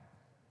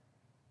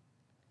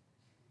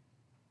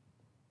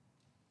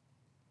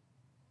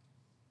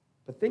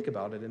 But think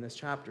about it in this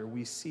chapter.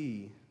 We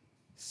see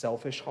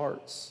selfish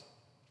hearts.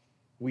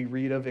 We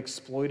read of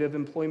exploitive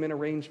employment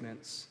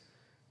arrangements.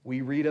 We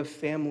read of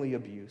family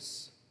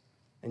abuse.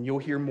 And you'll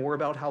hear more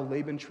about how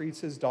Laban treats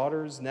his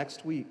daughters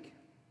next week.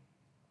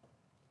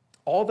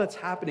 All that's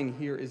happening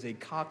here is a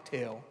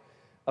cocktail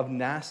of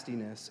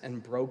nastiness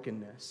and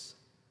brokenness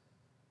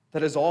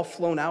that has all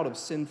flown out of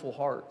sinful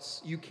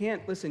hearts. You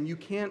can't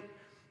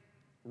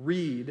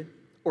read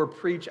or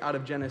preach out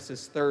of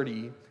Genesis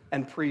 30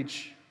 and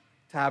preach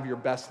to have your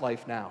best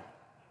life now.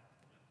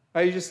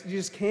 Right? You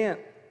just can't.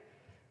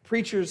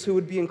 Preachers who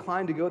would be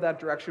inclined to go that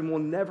direction will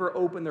never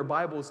open their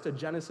Bibles to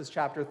Genesis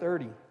chapter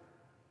 30.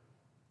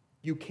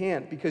 You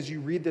can't, because you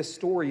read this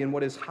story, and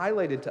what is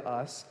highlighted to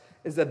us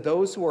is that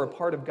those who are a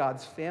part of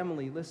God's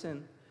family,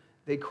 listen,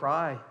 they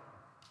cry,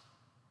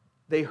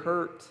 they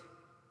hurt,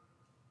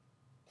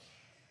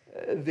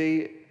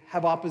 they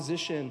have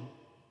opposition.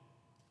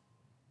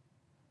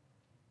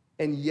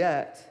 And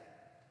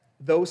yet,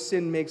 though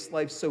sin makes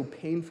life so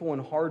painful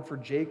and hard for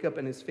Jacob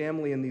and his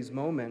family in these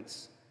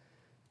moments,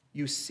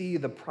 you see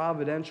the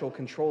providential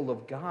control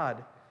of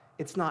God.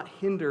 It's not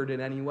hindered in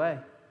any way.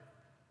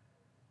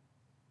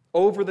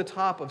 Over the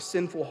top of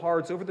sinful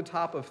hearts, over the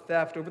top of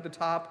theft, over the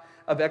top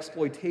of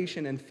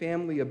exploitation and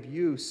family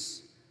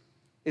abuse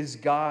is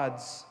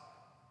God's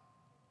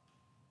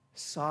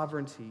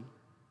sovereignty,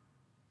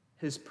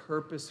 his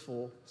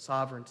purposeful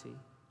sovereignty.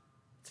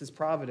 It's his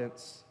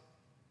providence.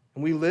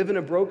 And we live in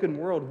a broken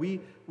world. We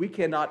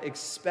cannot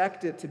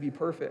expect it to be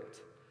perfect.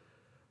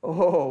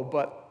 Oh,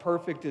 but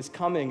perfect is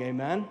coming,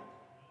 amen?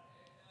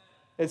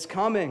 It's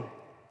coming.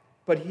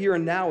 But here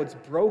and now it's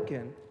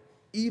broken,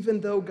 even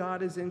though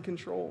God is in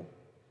control.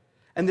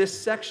 And this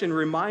section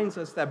reminds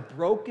us that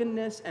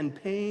brokenness and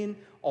pain,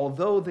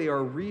 although they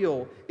are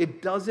real,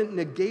 it doesn't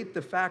negate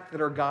the fact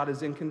that our God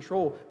is in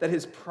control, that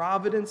his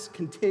providence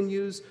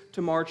continues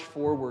to march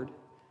forward.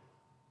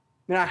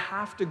 I mean, I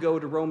have to go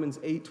to Romans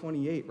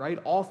 8:28, right?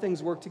 All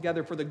things work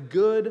together for the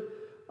good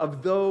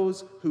of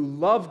those who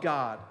love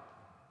God,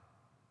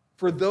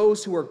 for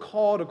those who are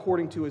called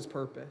according to his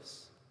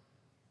purpose.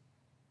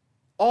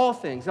 All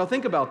things. Now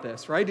think about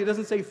this, right? He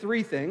doesn't say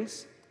 3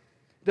 things.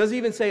 It doesn't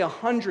even say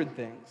 100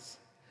 things.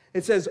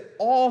 It says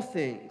all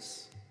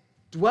things.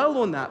 Dwell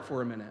on that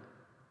for a minute.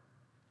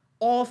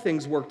 All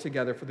things work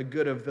together for the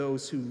good of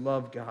those who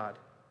love God.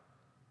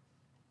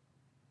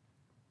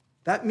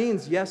 That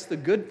means, yes, the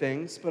good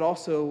things, but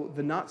also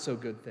the not so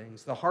good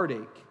things. The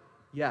heartache,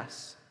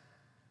 yes.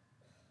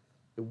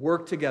 They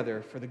work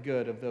together for the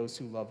good of those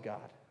who love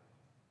God.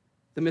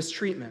 The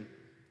mistreatment,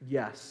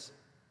 yes.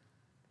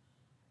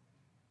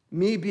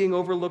 Me being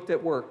overlooked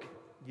at work,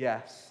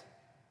 yes.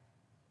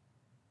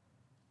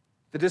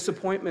 The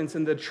disappointments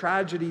and the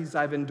tragedies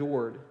I've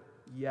endured,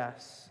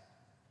 yes.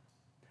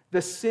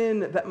 The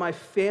sin that my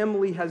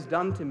family has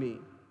done to me,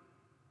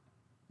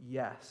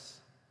 yes.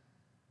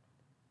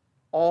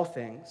 All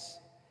things,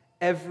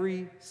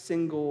 every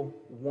single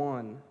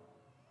one,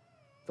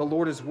 the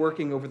Lord is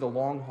working over the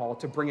long haul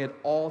to bring it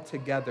all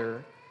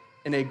together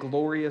in a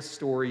glorious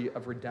story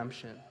of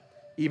redemption.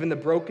 Even the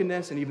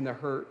brokenness and even the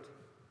hurt.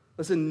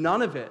 Listen,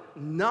 none of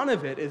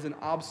it is an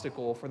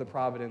obstacle for the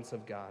providence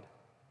of God.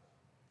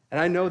 And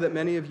I know that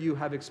many of you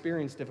have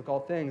experienced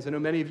difficult things. I know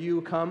many of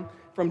you come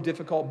from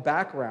difficult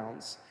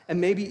backgrounds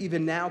and maybe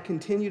even now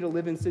continue to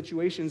live in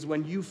situations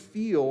when you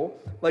feel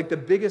like the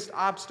biggest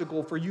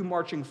obstacle for you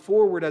marching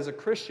forward as a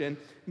Christian,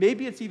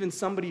 maybe it's even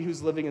somebody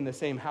who's living in the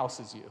same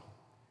house as you.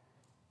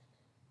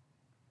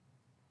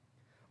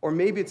 Or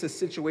maybe it's a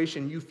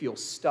situation you feel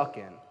stuck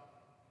in.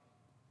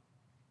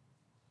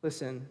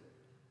 Listen,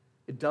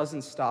 it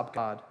doesn't stop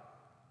God.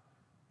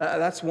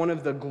 That's one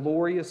of the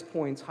glorious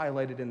points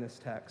highlighted in this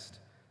text.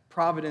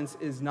 Providence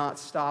is not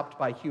stopped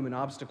by human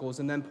obstacles.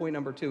 And then point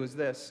number 2 is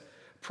this.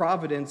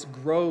 Providence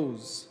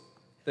grows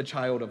the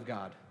child of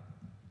God.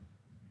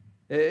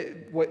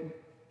 What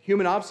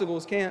human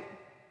obstacles can't.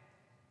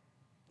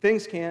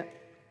 Things can't.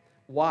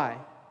 Why?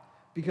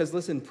 Because,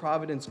 listen,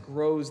 providence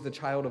grows the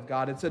child of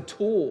God. It's a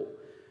tool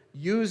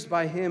used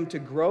by him to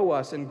grow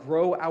us and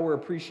grow our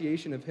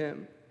appreciation of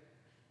him.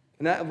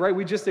 And that, right,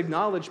 we just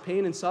acknowledge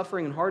pain and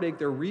suffering and heartache.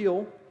 They're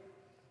real.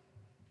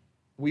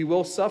 We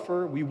will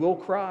suffer. We will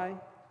cry.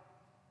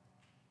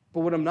 But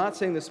what I'm not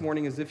saying this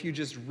morning is if you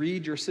just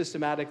read your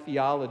systematic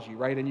theology,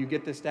 right, and you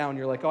get this down,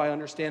 you're like, oh, I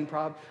understand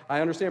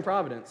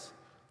providence.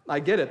 I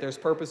get it. There's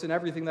purpose in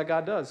everything that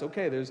God does.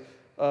 Okay, there's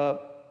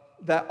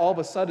that all of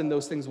a sudden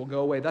those things will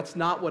go away. That's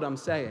not what I'm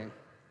saying.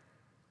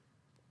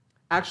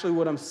 Actually,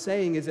 what I'm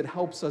saying is it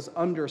helps us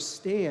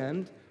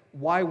understand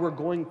why we're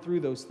going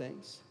through those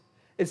things.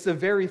 It's the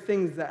very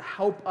things that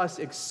help us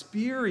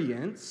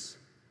experience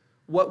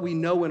what we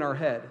know in our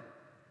head,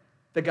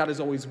 that God is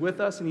always with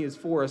us and he is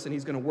for us and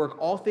he's going to work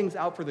all things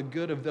out for the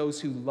good of those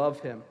who love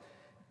him.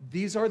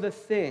 These are the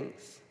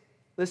things,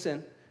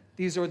 listen,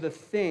 these are the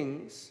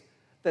things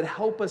that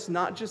help us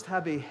not just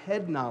have a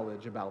head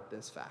knowledge about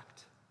this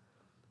fact,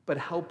 but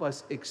help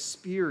us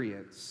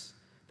experience,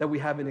 that we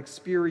have an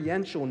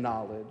experiential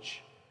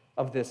knowledge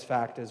of this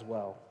fact as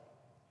well.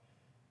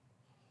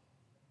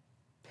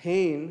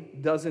 Pain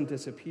doesn't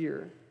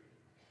disappear,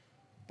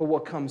 but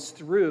what comes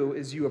through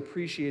is you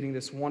appreciating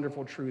this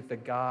wonderful truth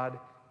that God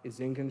is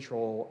in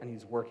control and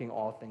he's working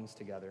all things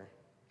together.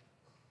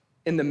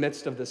 In the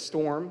midst of the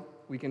storm,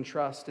 we can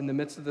trust. In the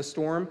midst of the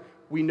storm,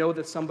 we know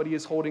that somebody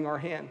is holding our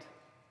hand.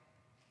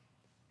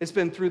 It's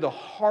been through the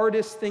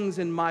hardest things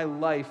in my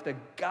life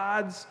that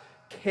God's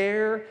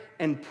care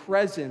and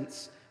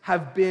presence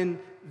have been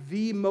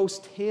the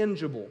most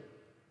tangible.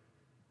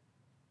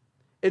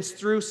 It's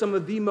through some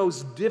of the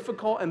most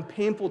difficult and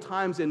painful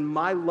times in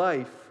my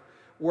life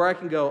where I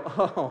can go,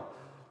 oh,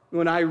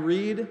 when I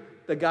read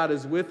that God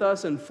is with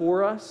us and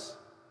for us,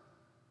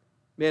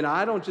 man,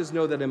 I don't just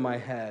know that in my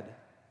head.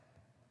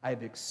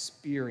 I've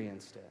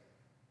experienced it.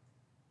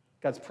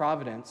 God's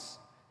providence,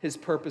 his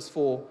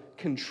purposeful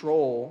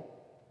control,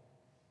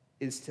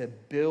 is to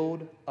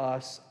build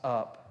us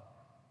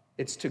up.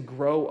 It's to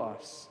grow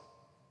us.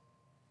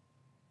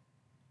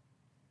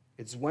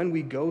 It's when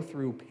we go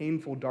through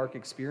painful, dark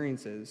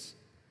experiences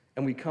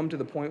and we come to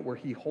the point where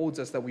he holds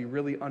us that we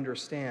really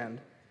understand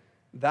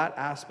that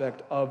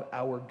aspect of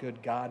our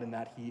good God and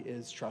that he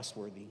is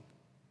trustworthy.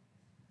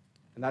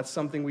 And that's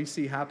something we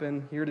see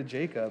happen here to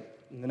Jacob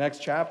in the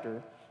next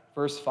chapter,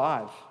 verse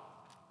 5.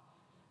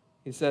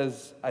 He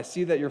says, I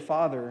see that your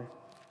father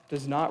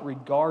does not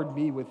regard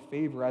me with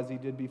favor as he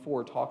did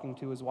before, talking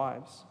to his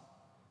wives.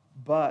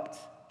 But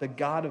the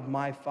God of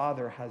my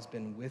father has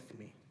been with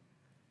me.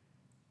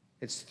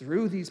 It's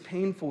through these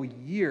painful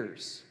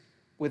years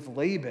with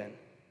Laban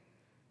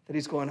that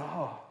he's going,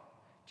 oh,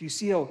 do you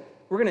see how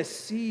we're going to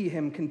see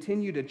him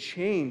continue to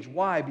change?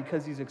 Why?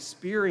 Because he's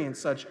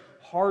experienced such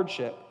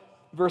hardship.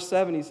 Verse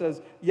 7, he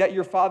says, yet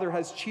your father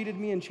has cheated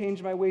me and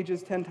changed my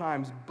wages 10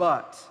 times,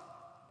 but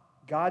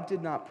God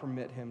did not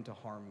permit him to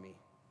harm me.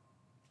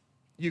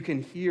 You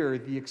can hear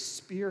the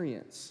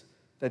experience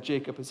that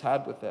Jacob has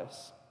had with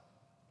this.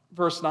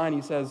 Verse 9,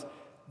 he says,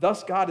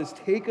 thus God has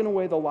taken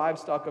away the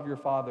livestock of your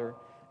father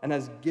and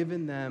has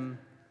given them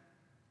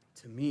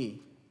to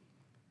me.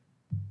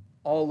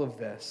 All of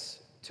this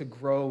to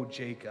grow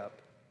Jacob.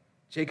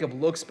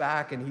 Jacob looks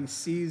back and he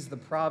sees the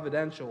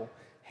providential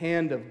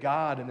hand of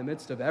God in the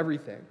midst of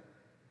everything.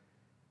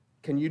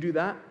 Can you do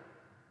that?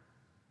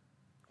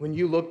 When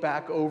you look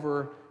back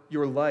over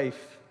your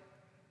life,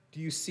 do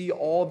you see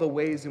all the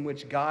ways in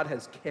which God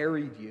has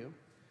carried you?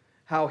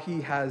 How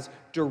he has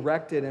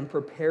directed and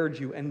prepared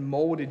you and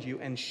molded you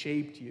and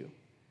shaped you?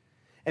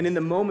 And in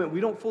the moment,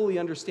 we don't fully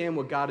understand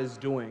what God is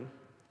doing,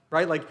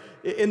 right? Like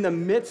in the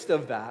midst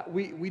of that,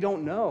 we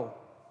don't know.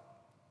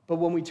 But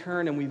when we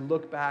turn and we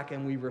look back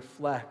and we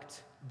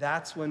reflect,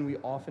 that's when we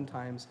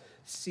oftentimes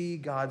see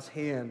God's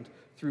hand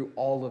through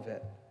all of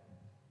it.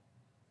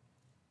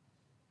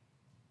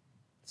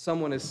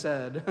 Someone has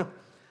said,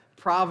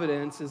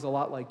 providence is a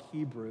lot like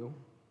Hebrew.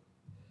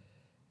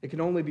 It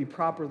can only be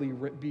properly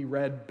be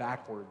read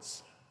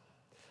backwards.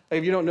 Like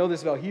if you don't know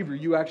this about Hebrew,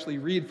 you actually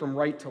read from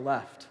right to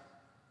left.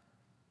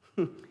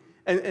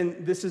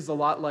 and this is a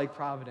lot like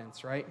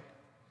providence, right?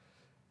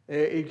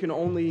 You can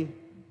only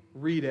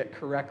read it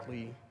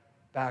correctly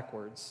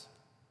backwards.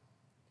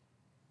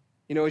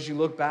 You know, as you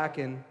look back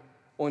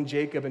on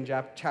Jacob in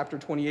chapter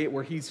 28,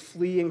 where he's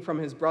fleeing from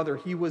his brother,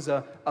 he was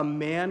a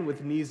man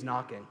with knees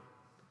knocking,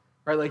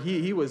 right? Like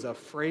he was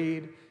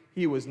afraid,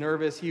 he was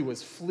nervous, he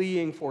was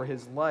fleeing for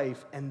his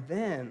life. And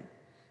then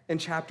in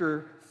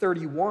chapter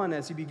 31,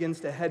 as he begins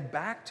to head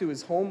back to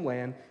his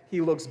homeland,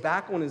 he looks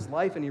back on his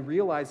life and he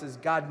realizes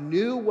God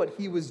knew what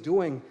he was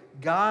doing.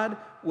 God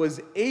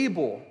was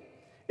able.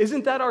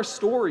 Isn't that our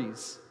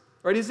stories?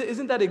 Right?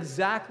 Isn't that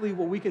exactly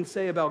what we can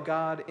say about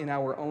God in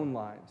our own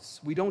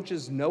lives? We don't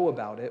just know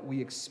about it,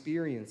 we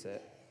experience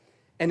it.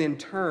 And in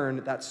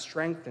turn, that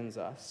strengthens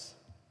us.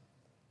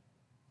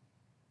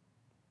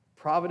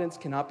 Providence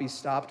cannot be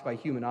stopped by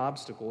human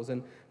obstacles,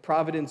 and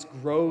providence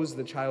grows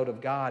the child of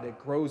God. It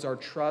grows our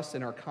trust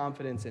and our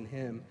confidence in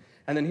him.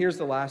 And then here's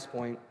the last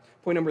point.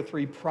 Point number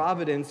 3,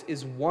 providence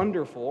is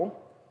wonderful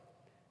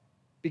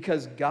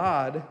because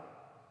God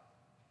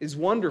is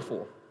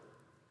wonderful.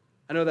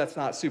 I know that's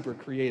not super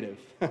creative,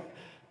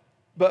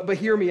 but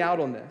hear me out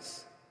on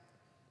this.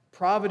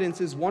 Providence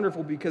is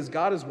wonderful because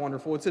God is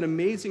wonderful. It's an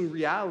amazing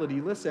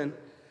reality, listen,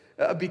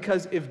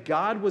 because if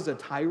God was a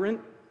tyrant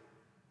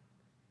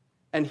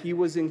and he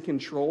was in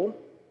control,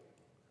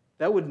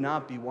 that would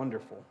not be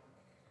wonderful.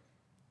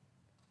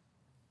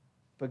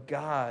 But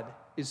God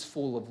is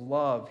full of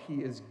love. He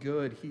is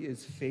good. He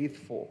is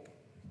faithful.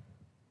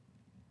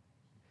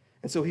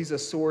 And so he's a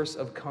source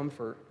of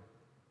comfort.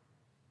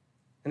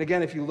 And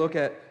again, if you look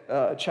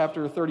at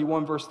chapter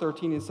 31, verse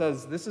 13, it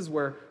says, this is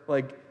where,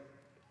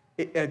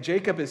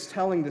 Jacob is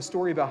telling the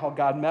story about how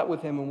God met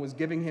with him and was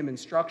giving him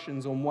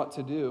instructions on what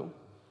to do.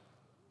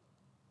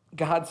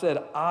 God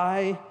said,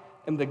 I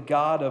am the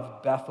God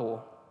of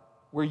Bethel,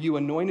 where you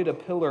anointed a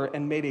pillar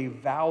and made a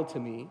vow to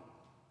me.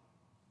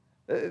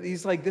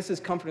 He's like, this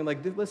is comforting.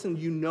 Like, listen,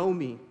 you know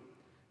me.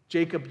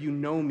 Jacob, you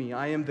know me.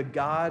 I am the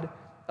God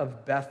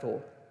of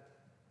Bethel.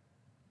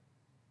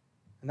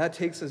 And that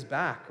takes us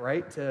back,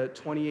 right, to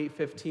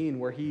 28:15,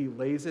 where he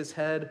lays his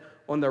head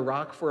on the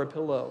rock for a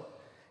pillow,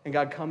 and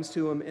God comes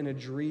to him in a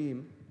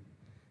dream,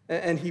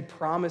 and he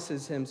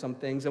promises him some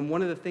things. And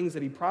one of the things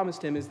that he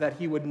promised him is that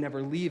he would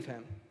never leave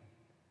him.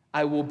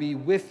 I will be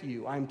with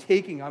you.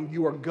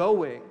 You are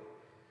going,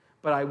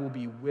 but I will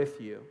be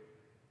with you.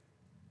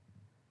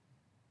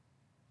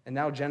 And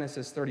now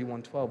Genesis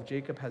 31:12,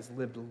 Jacob has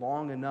lived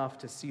long enough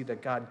to see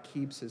that God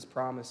keeps his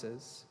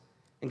promises.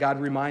 And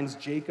God reminds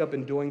Jacob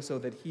in doing so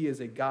that he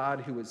is a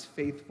God who is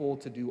faithful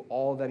to do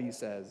all that he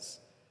says.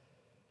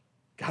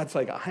 God's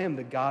like, I am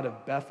the God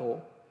of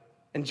Bethel.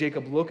 And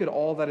Jacob, look at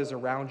all that is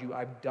around you.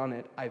 I've done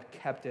it. I've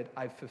kept it.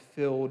 I've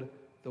fulfilled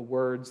the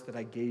words that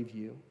I gave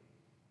you.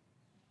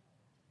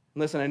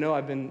 Listen, I know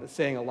I've been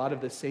saying a lot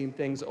of the same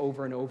things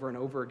over and over and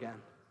over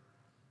again.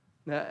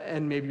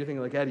 And maybe you're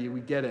thinking like, Eddie,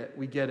 we get it.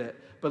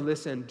 But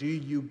listen, do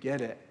you get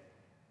it?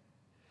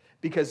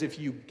 Because if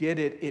you get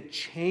it, it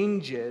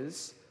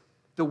changes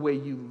the way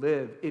you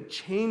live. It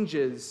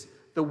changes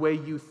the way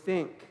you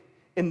think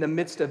in the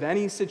midst of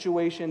any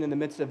situation, in the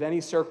midst of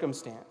any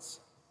circumstance.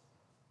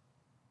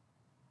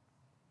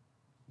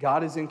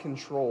 God is in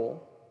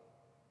control,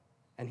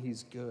 and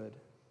he's good.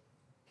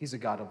 He's a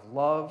God of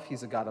love.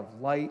 He's a God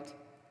of light.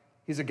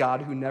 He's a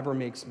God who never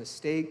makes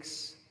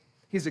mistakes.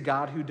 He's a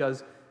God who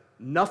does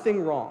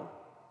nothing wrong.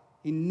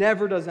 He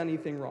never does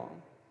anything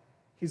wrong.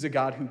 He's a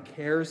God who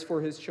cares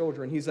for his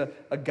children. He's a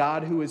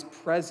God who is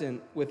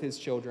present with his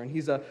children.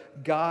 He's a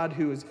God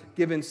who has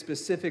given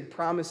specific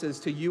promises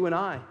to you and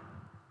I.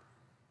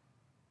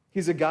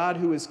 He's a God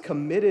who is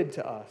committed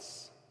to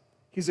us.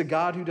 He's a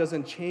God who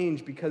doesn't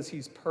change because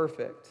he's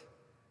perfect.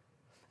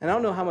 And I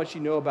don't know how much you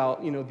know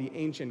about, the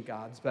ancient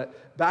gods,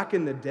 but back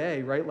in the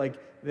day, right,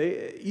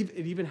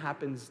 it even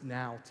happens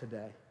now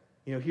today.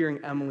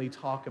 Hearing Emily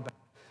talk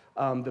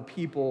about the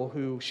people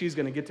who she's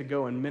going to get to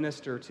go and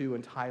minister to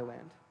in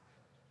Thailand.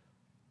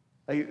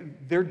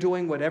 They're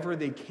doing whatever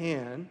they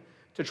can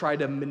to try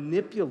to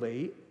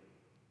manipulate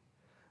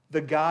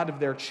the God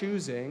of their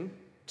choosing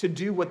to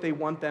do what they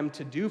want them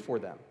to do for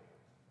them.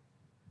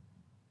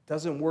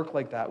 Doesn't work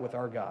like that with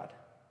our God.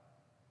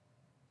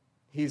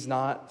 He's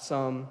not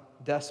some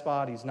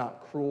despot. He's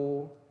not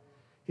cruel.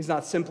 He's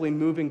not simply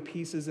moving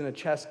pieces in a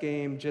chess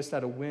game just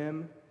at a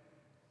whim.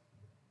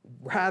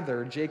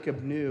 Rather,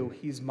 Jacob knew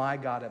he's my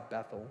God at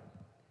Bethel.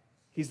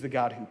 He's the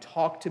God who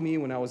talked to me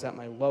when I was at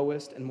my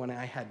lowest and when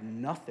I had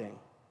nothing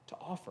to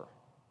offer.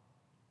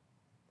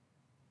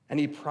 And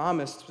he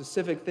promised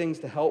specific things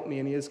to help me,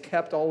 and he has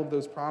kept all of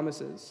those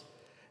promises.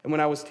 And when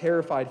I was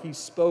terrified, he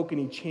spoke and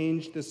he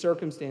changed the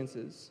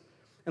circumstances.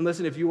 And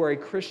listen, if you are a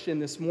Christian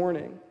this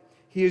morning,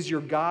 he is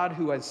your God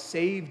who has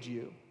saved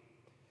you,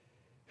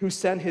 who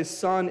sent his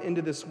Son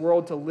into this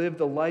world to live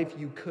the life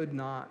you could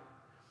not,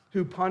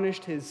 who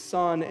punished his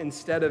Son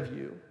instead of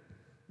you.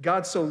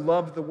 God so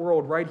loved the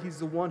world, right? He's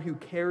the one who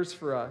cares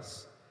for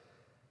us.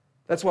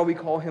 That's why we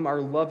call him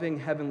our loving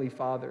Heavenly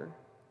Father.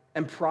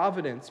 And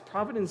Providence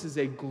is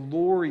a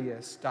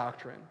glorious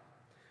doctrine.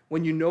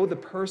 When you know the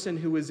person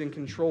who is in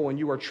control and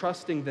you are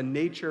trusting the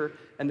nature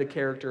and the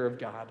character of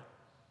God.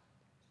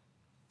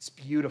 It's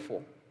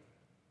beautiful.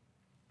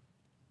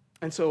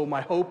 And so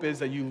my hope is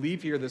that you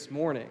leave here this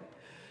morning,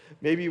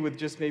 maybe with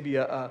just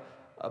a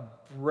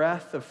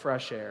breath of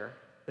fresh air,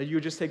 that you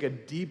would just take a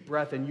deep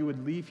breath and you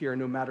would leave here,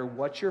 no matter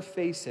what you're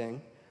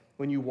facing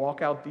when you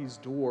walk out these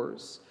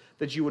doors,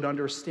 that you would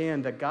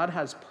understand that God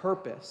has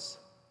purpose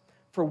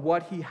for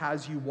what he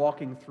has you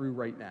walking through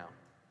right now.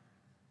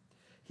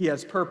 He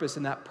has purpose,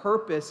 and that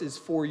purpose is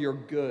for your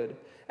good,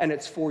 and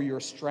it's for your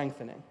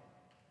strengthening.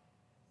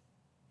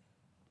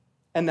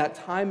 And that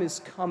time is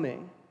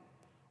coming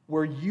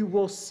where you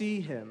will see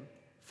him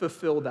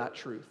fulfill that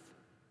truth.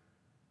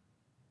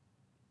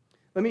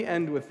 Let me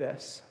end with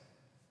this.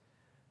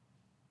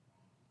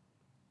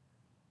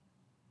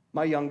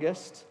 My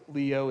youngest,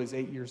 Leo, is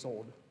 8 years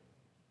old.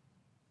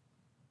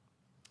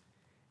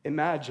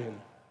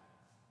 Imagine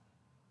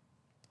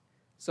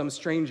some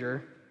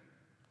stranger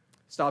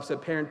stops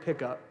at parent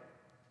pickup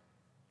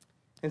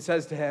and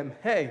says to him,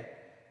 hey,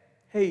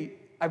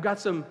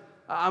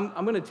 I'm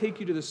going to take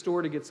you to the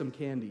store to get some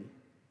candy.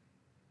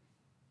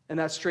 And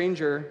that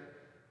stranger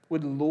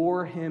would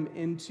lure him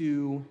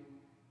into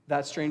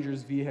that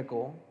stranger's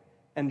vehicle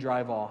and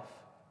drive off.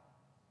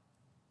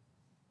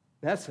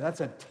 That's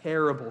a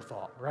terrible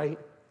thought, right?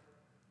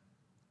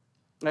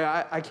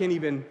 I can't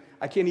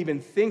even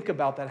think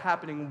about that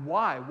happening.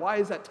 Why? Why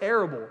is that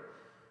terrible?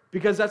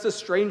 Because that's a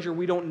stranger,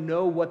 we don't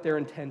know what their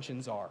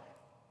intentions are.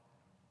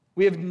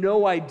 We have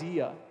no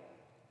idea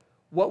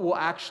what will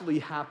actually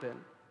happen.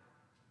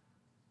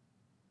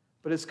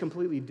 But it's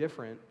completely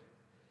different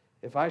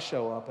if I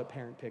show up at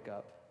parent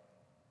pickup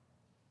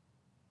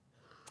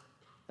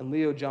and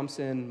Leo jumps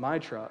in my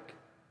truck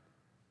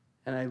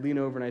and I lean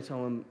over and I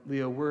tell him,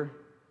 Leo,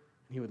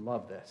 he would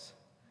love this.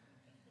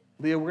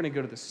 Leo, we're going to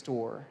go to the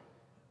store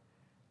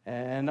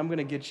and I'm going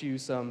to get you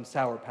some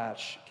Sour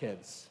Patch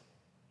Kids.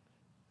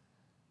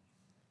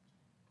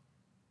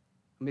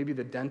 Maybe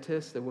the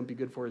dentist, that wouldn't be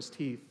good for his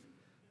teeth,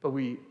 but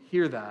we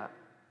hear that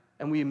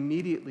and we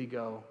immediately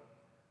go,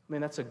 man,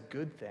 that's a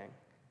good thing.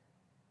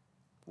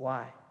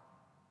 Why?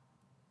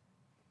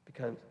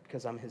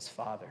 Because I'm his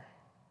father.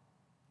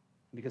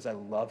 Because I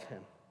love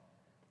him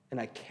and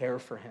I care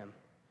for him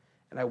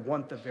and I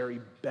want the very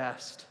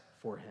best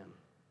for him.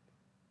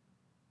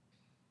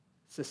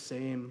 It's the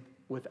same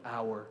with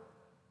our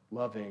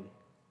loving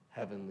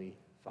Heavenly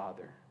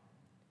Father.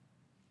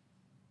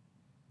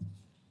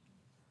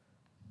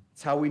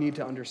 It's how we need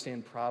to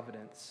understand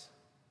providence.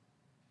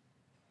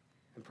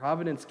 And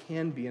providence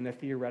can be, in a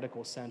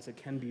theoretical sense, it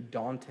can be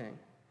daunting.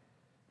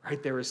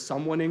 Right? There is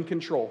someone in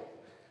control,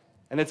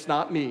 and it's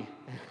not me,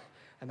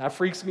 and that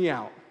freaks me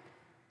out.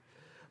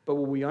 But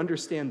when we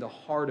understand the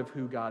heart of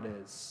who God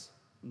is,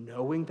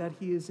 knowing that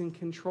he is in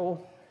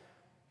control,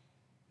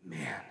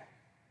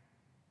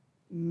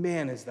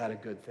 man, is that a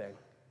good thing.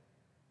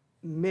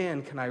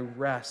 Man, can I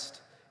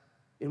rest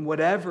in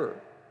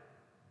whatever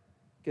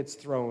gets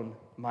thrown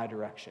my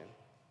direction,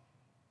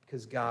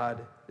 because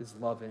God is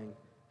loving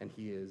and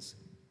he is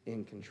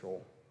in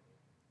control.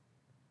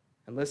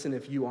 And listen,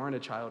 if you aren't a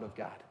child of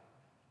God,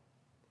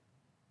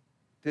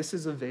 this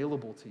is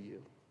available to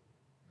you.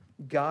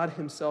 God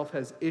himself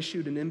has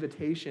issued an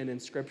invitation in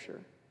Scripture.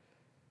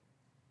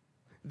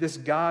 This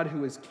God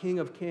who is King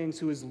of Kings,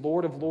 who is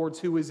Lord of Lords,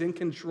 who is in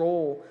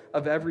control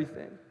of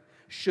everything.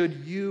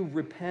 Should you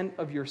repent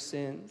of your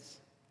sins?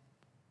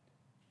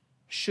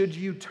 Should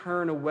you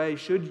turn away?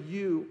 Should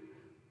you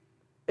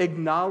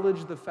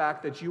acknowledge the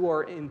fact that you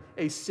are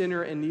a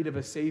sinner in need of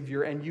a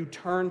Savior and you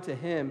turn to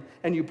him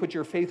and you put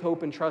your faith,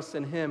 hope, and trust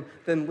in him,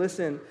 then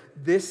listen,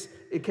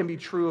 it can be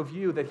true of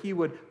you that he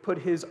would put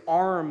his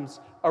arms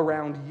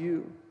around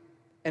you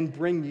and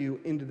bring you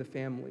into the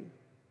family.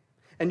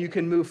 And you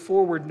can move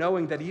forward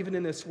knowing that even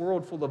in this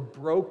world full of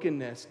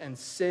brokenness and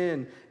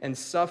sin and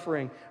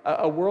suffering,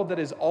 a world that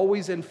is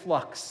always in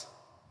flux,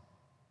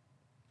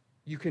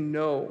 you can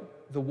know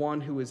the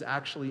one who is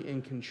actually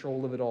in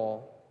control of it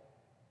all.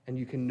 And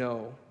you can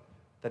know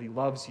that he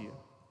loves you.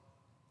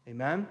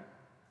 Amen?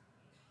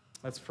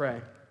 Let's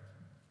pray.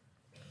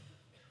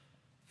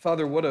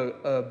 Father, what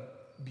a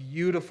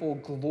beautiful,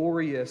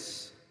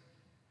 glorious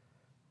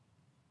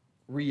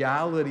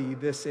reality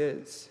this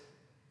is.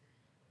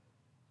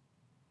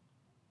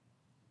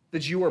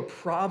 That you are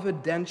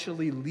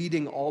providentially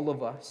leading all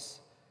of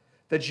us.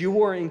 That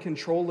you are in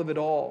control of it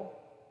all.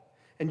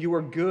 And you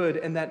are good,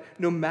 and that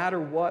no matter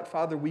what,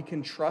 Father, we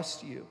can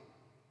trust you.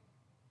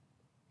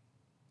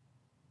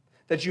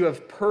 That you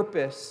have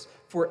purpose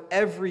for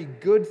every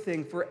good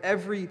thing, for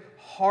every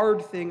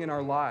hard thing in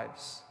our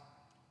lives.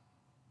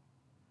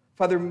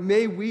 Father,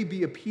 may we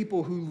be a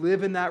people who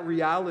live in that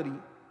reality,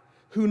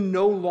 who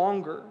no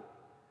longer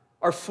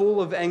are full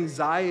of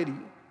anxiety,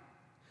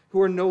 who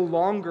are no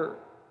longer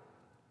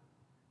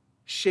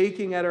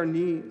shaking at our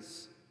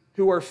knees,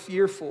 who are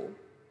fearful,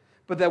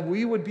 but that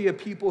we would be a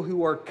people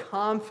who are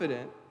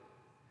confident,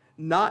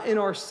 not in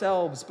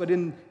ourselves, but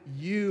in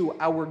you,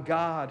 our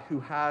God, who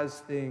has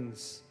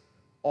things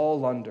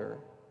all under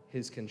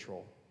his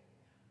control.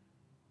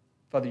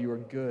 Father, you are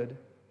good.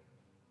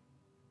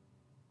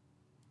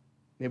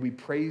 May we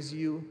praise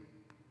you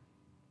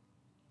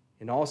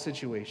in all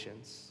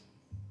situations.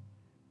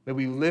 May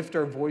we lift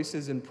our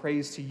voices in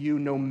praise to you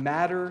no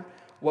matter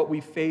what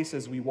we face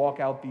as we walk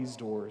out these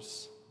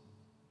doors.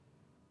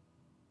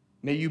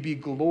 May you be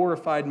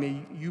glorified.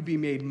 May you be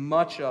made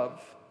much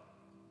of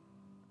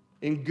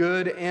in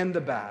good and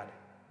the bad.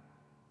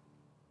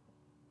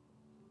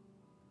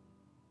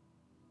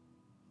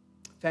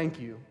 Thank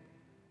you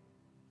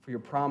for your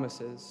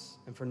promises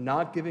and for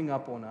not giving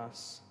up on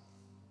us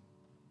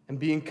and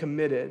being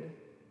committed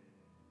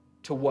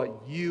to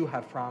what you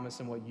have promised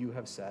and what you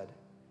have said.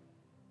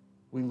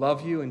 We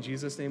love you. In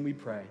Jesus' name we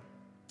pray.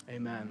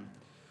 Amen.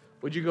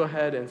 Would you go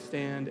ahead and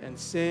stand and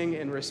sing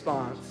in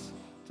response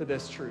to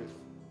this truth?